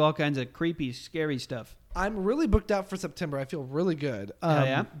have to do all kinds of creepy, scary stuff. I'm really booked out for September. I feel really good.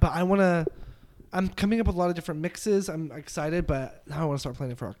 Yeah? But I'm coming up with a lot of different mixes. I'm excited, but now I want to start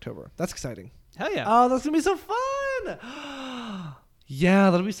planning for October. That's exciting. Hell yeah. Oh, that's going to be so fun.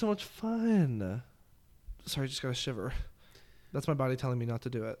 Yeah, that'll be so much fun. Sorry, I just got a shiver. That's my body telling me not to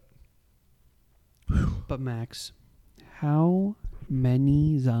do it. But Max, how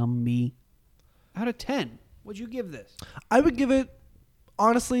many zombie out of 10 would you give this? I would give it,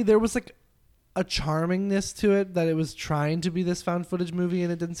 honestly, there was like a charmingness to it that it was trying to be this found footage movie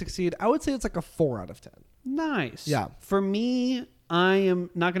and it didn't succeed. I would say it's like a 4 out of 10. Nice. Yeah. For me, I am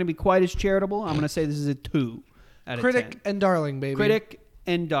not going to be quite as charitable. I'm going to say this is a 2 out of 10. Critic and Darling, baby. Critic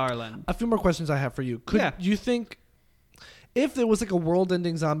and Darling. A few more questions I have for you. Could Yeah. you think if there was like a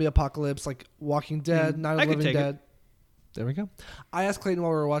world-ending zombie apocalypse, like Walking Dead, Night of I the could Living take Dead? There we go. I asked Clayton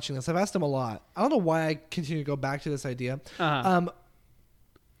while we were watching this. I've asked him a lot. I don't know why I continue to go back to this idea. I'll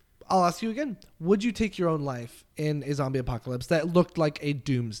ask you again. Would you take your own life in a zombie apocalypse that looked like a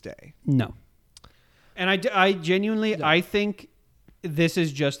doomsday? No. And I genuinely, No. I think this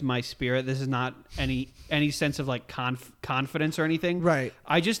is just my spirit. This is not any sense of like confidence or anything. Right.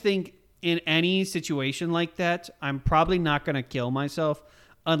 I just think in any situation like that, I'm probably not going to kill myself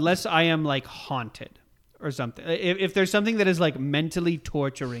unless I am like haunted or something. If there's something that is like mentally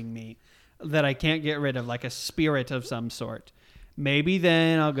torturing me that I can't get rid of, like a spirit of some sort, maybe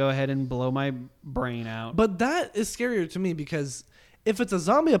then I'll go ahead and blow my brain out. But that is scarier to me because if it's a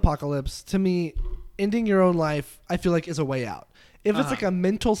zombie apocalypse, to me, ending your own life, I feel like is a way out. If it's like a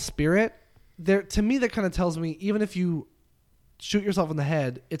mental spirit, to me that kind of tells me even if you shoot yourself in the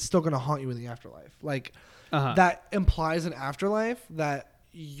head, it's still going to haunt you in the afterlife. Like that implies an afterlife that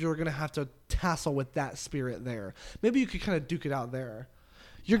you're going to have to tassel with that spirit there. Maybe you could kind of duke it out there.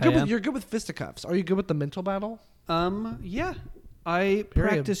 You're good with fisticuffs. Are you good with the mental battle? Yeah. I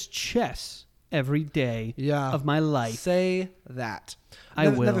practice chess every day of my life. Say that. I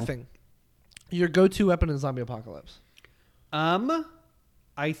will. Another thing. Your go-to weapon in zombie apocalypse.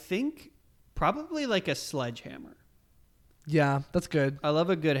 I think probably like a sledgehammer. Yeah, that's good. I love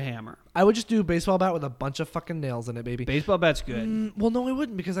a good hammer. I would just do a baseball bat with a bunch of fucking nails in it, baby. Baseball bat's good. Well, no, I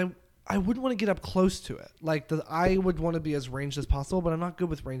wouldn't because I wouldn't want to get up close to it. Like I would want to be as ranged as possible, but I'm not good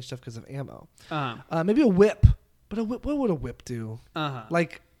with range stuff because of ammo. Maybe a whip. But a whip, what would a whip do?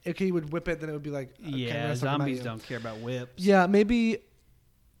 Like, okay, you would whip it, then it would be like... Okay, zombies don't care about whips. Yeah, maybe...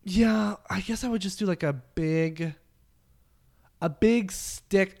 Yeah, I guess I would just do like a big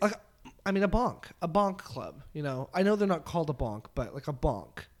stick. Like, I mean, a bonk club, you know? I know they're not called a bonk, but like a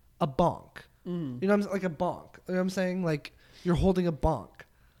bonk. A bonk. You know, like a bonk. You know what I'm saying? Like, you're holding a bonk.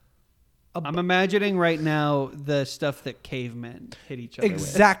 I'm imagining right now the stuff that cavemen hit each other with.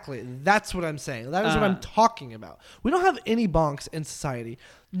 Exactly. That's what I'm saying. That is what I'm talking about. We don't have any bonks in society.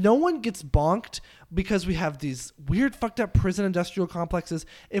 No one gets bonked because we have these weird fucked up prison industrial complexes.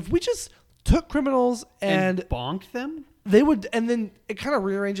 If we just took criminals and bonked them, they would, and then it kind of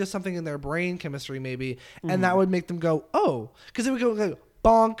rearranges something in their brain chemistry maybe, and that would make them go, oh, because they would go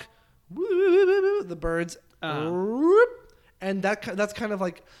bonk, the birds, and that's kind of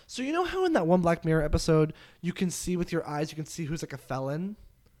like, so you know how in that one Black Mirror episode you can see with your eyes, you can see who's like a felon.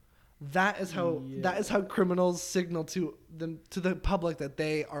 That is how criminals signal to the public that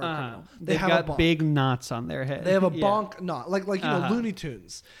they are a criminal. They've got big knots on their head. They have a bonk knot, like you know, Looney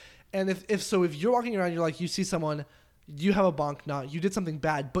Tunes. And if you're walking around, you're like, you see someone, you have a bonk knot, you did something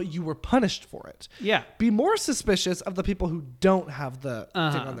bad, but you were punished for it. Yeah. Be more suspicious of the people who don't have the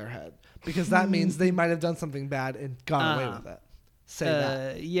thing on their head, because that means they might have done something bad and got away with it. Say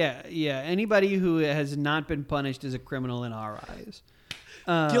that. Yeah. Anybody who has not been punished is a criminal in our eyes.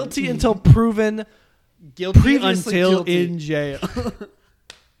 Guilty until proven guilty until in jail.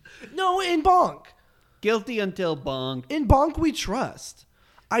 No, in bonk. Guilty until bonked. In bonk we trust.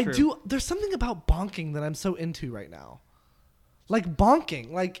 True. There's something about bonking that I'm so into right now. Like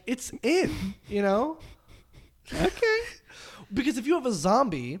bonking, like it's in, you know? Okay. Because if you have a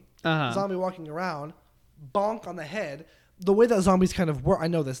zombie walking around, bonk on the head. The way that zombies kind of work, I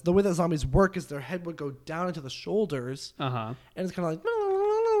know this. The way that zombies work is their head would go down into the shoulders, and it's kind of like,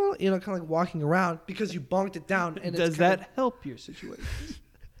 kind of like walking around because you bonked it down. And does that help your situation?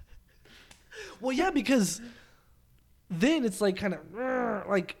 Well, yeah, because then it's like kind of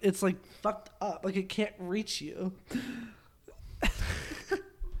like it's like fucked up, like it can't reach you.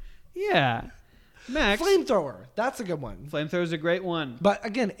 Yeah. Max. Flamethrower. That's a good one. Flamethrower's a great one. But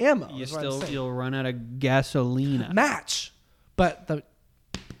again, ammo. You'll run out of gasolina. Match. But the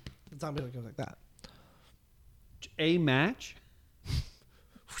zombie goes like that. A match?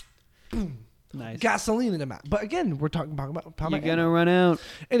 Nice. Gasoline in a match. But again, we're talking about You're going to run out.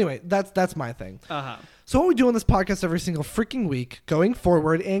 Anyway, that's my thing. Uh-huh. So what we do on this podcast every single freaking week, going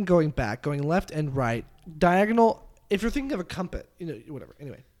forward and going back, going left and right, diagonal, if you're thinking of a compass, whatever.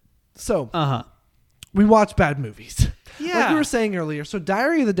 Anyway. So, we watch bad movies. Yeah. Like we were saying earlier. So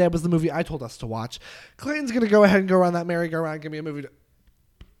Diary of the Dead was the movie I told us to watch. Clayton's going to go ahead and go around that merry-go-round and give me a movie to...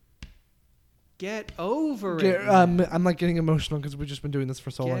 Get over it. I'm like getting emotional because we've just been doing this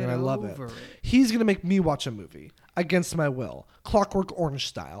for so long and I love it. He's going to make me watch a movie against my will. Clockwork Orange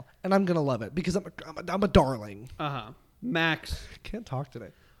style. And I'm going to love it because I'm a darling. Max. Can't talk today.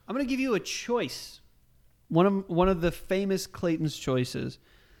 I'm going to give you a choice. One of the famous Clayton's choices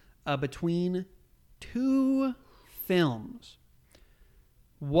between two films.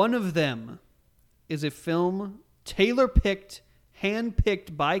 One of them is a film tailor-picked,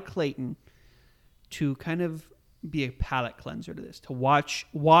 hand-picked by Clayton to kind of be a palate cleanser to this, to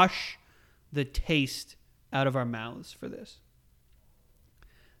wash the taste out of our mouths for this.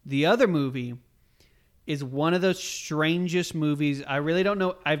 The other movie is one of the strangest movies. I really don't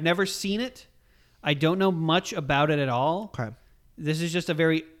know. I've never seen it. I don't know much about it at all. Okay. This is just a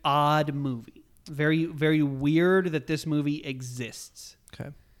very odd movie. Very, very weird that this movie exists.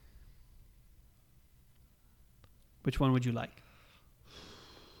 Okay. Which one would you like?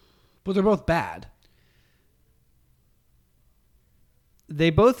 But they're both bad. They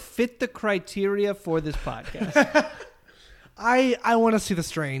both fit the criteria for this podcast. I want to see the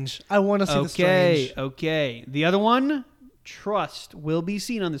strange. I want to see the strange. Okay. The other one, Trust, will be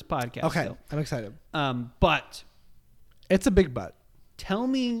seen on this podcast. Okay, still. I'm excited. But it's a big but. Tell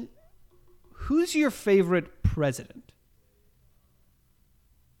me, who's your favorite president?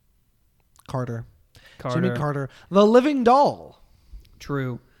 Carter. Jimmy Carter. The living doll.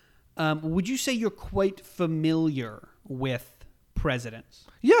 True. Would you say you're quite familiar with presidents?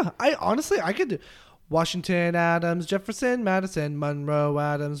 Yeah, I could do Washington, Adams, Jefferson, Madison, Monroe,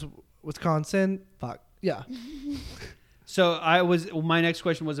 Adams, Wisconsin. Fuck. Yeah. So my next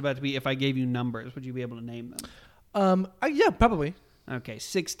question was about to be, if I gave you numbers, would you be able to name them? Yeah, probably. Okay,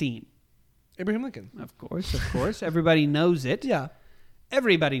 16. Abraham Lincoln. Of course. Everybody knows it. Yeah.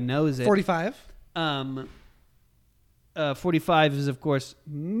 Everybody knows it. 45. 45 is, of course,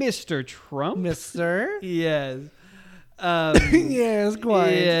 Mr. Trump. Mr. Yes. Yes,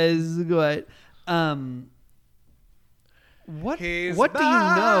 quite. Yes, quite. What do you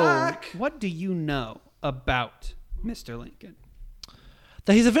know? What do you know about Mr. Lincoln?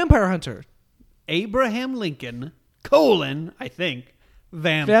 That he's a vampire hunter. Abraham Lincoln, I think,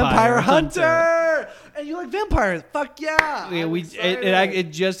 vampire hunter. And you like vampires? Fuck yeah!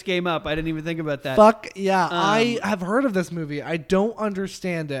 It just came up. I didn't even think about that. Fuck yeah! I have heard of this movie. I don't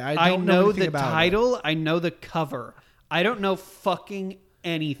understand it. I don't know the title. I know the cover. I don't know fucking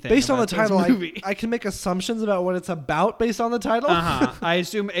anything. Based on the title, I can make assumptions about what it's about based on the title. I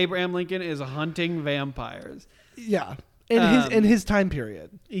assume Abraham Lincoln is hunting vampires. Yeah, in his time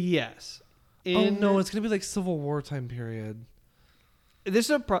period. Yes. No, it's gonna be like Civil War time period. This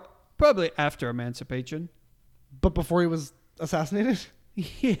is probably after emancipation, but before he was assassinated.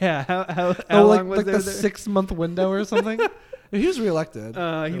 Yeah. How long was there? Like the 6-month window or something. He was reelected.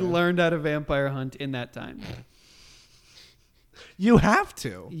 He learned how to vampire hunt in that time. You have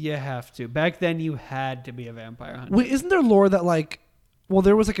to. You have to. Back then, you had to be a vampire hunter. Wait, isn't there lore that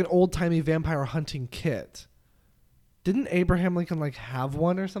there was an old timey vampire hunting kit? Didn't Abraham Lincoln have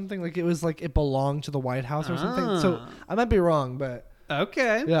one or something? It was it belonged to the White House or something. So I might be wrong, but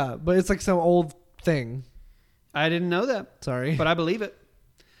okay. Yeah, but it's some old thing. I didn't know that. Sorry, but I believe it.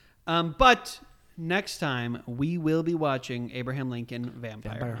 But next time we will be watching Abraham Lincoln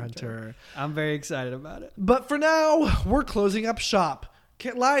Vampire Hunter. I'm very excited about it. But for now, we're closing up shop.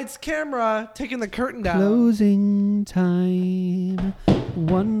 Lights, camera, taking the curtain down. Closing time.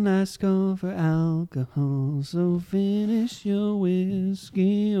 One last call for alcohol. So finish your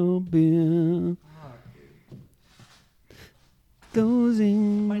whiskey or beer.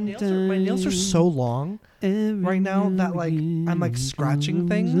 Closing my nails are so long right now that like I'm like scratching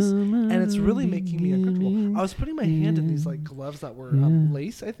things, and it's really making me uncomfortable. I was putting my hand in these like gloves that were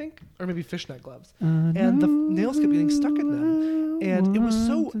lace, I think, or maybe fishnet gloves, and the nails kept getting stuck in them, and it was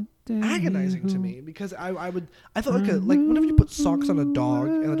so agonizing to me because I felt like whenever you put socks on a dog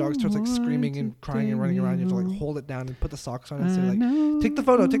and the dog starts like screaming and crying and running around, you have to like hold it down and put the socks on and say like, take the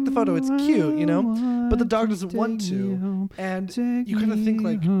photo, it's cute, you know, but the dog doesn't want to, and you kind of think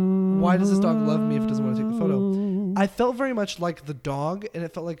like, why does this dog love me if it doesn't want to take the photo? I felt very much like the dog, and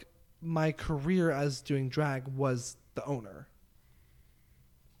it felt like my career as doing drag was the owner.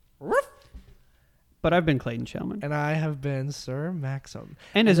 But I've been Clayton Shellman. And I have been Sir Maxim.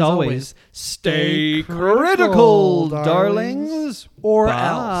 And as always, stay critical, darlings. Or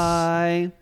Bye. else.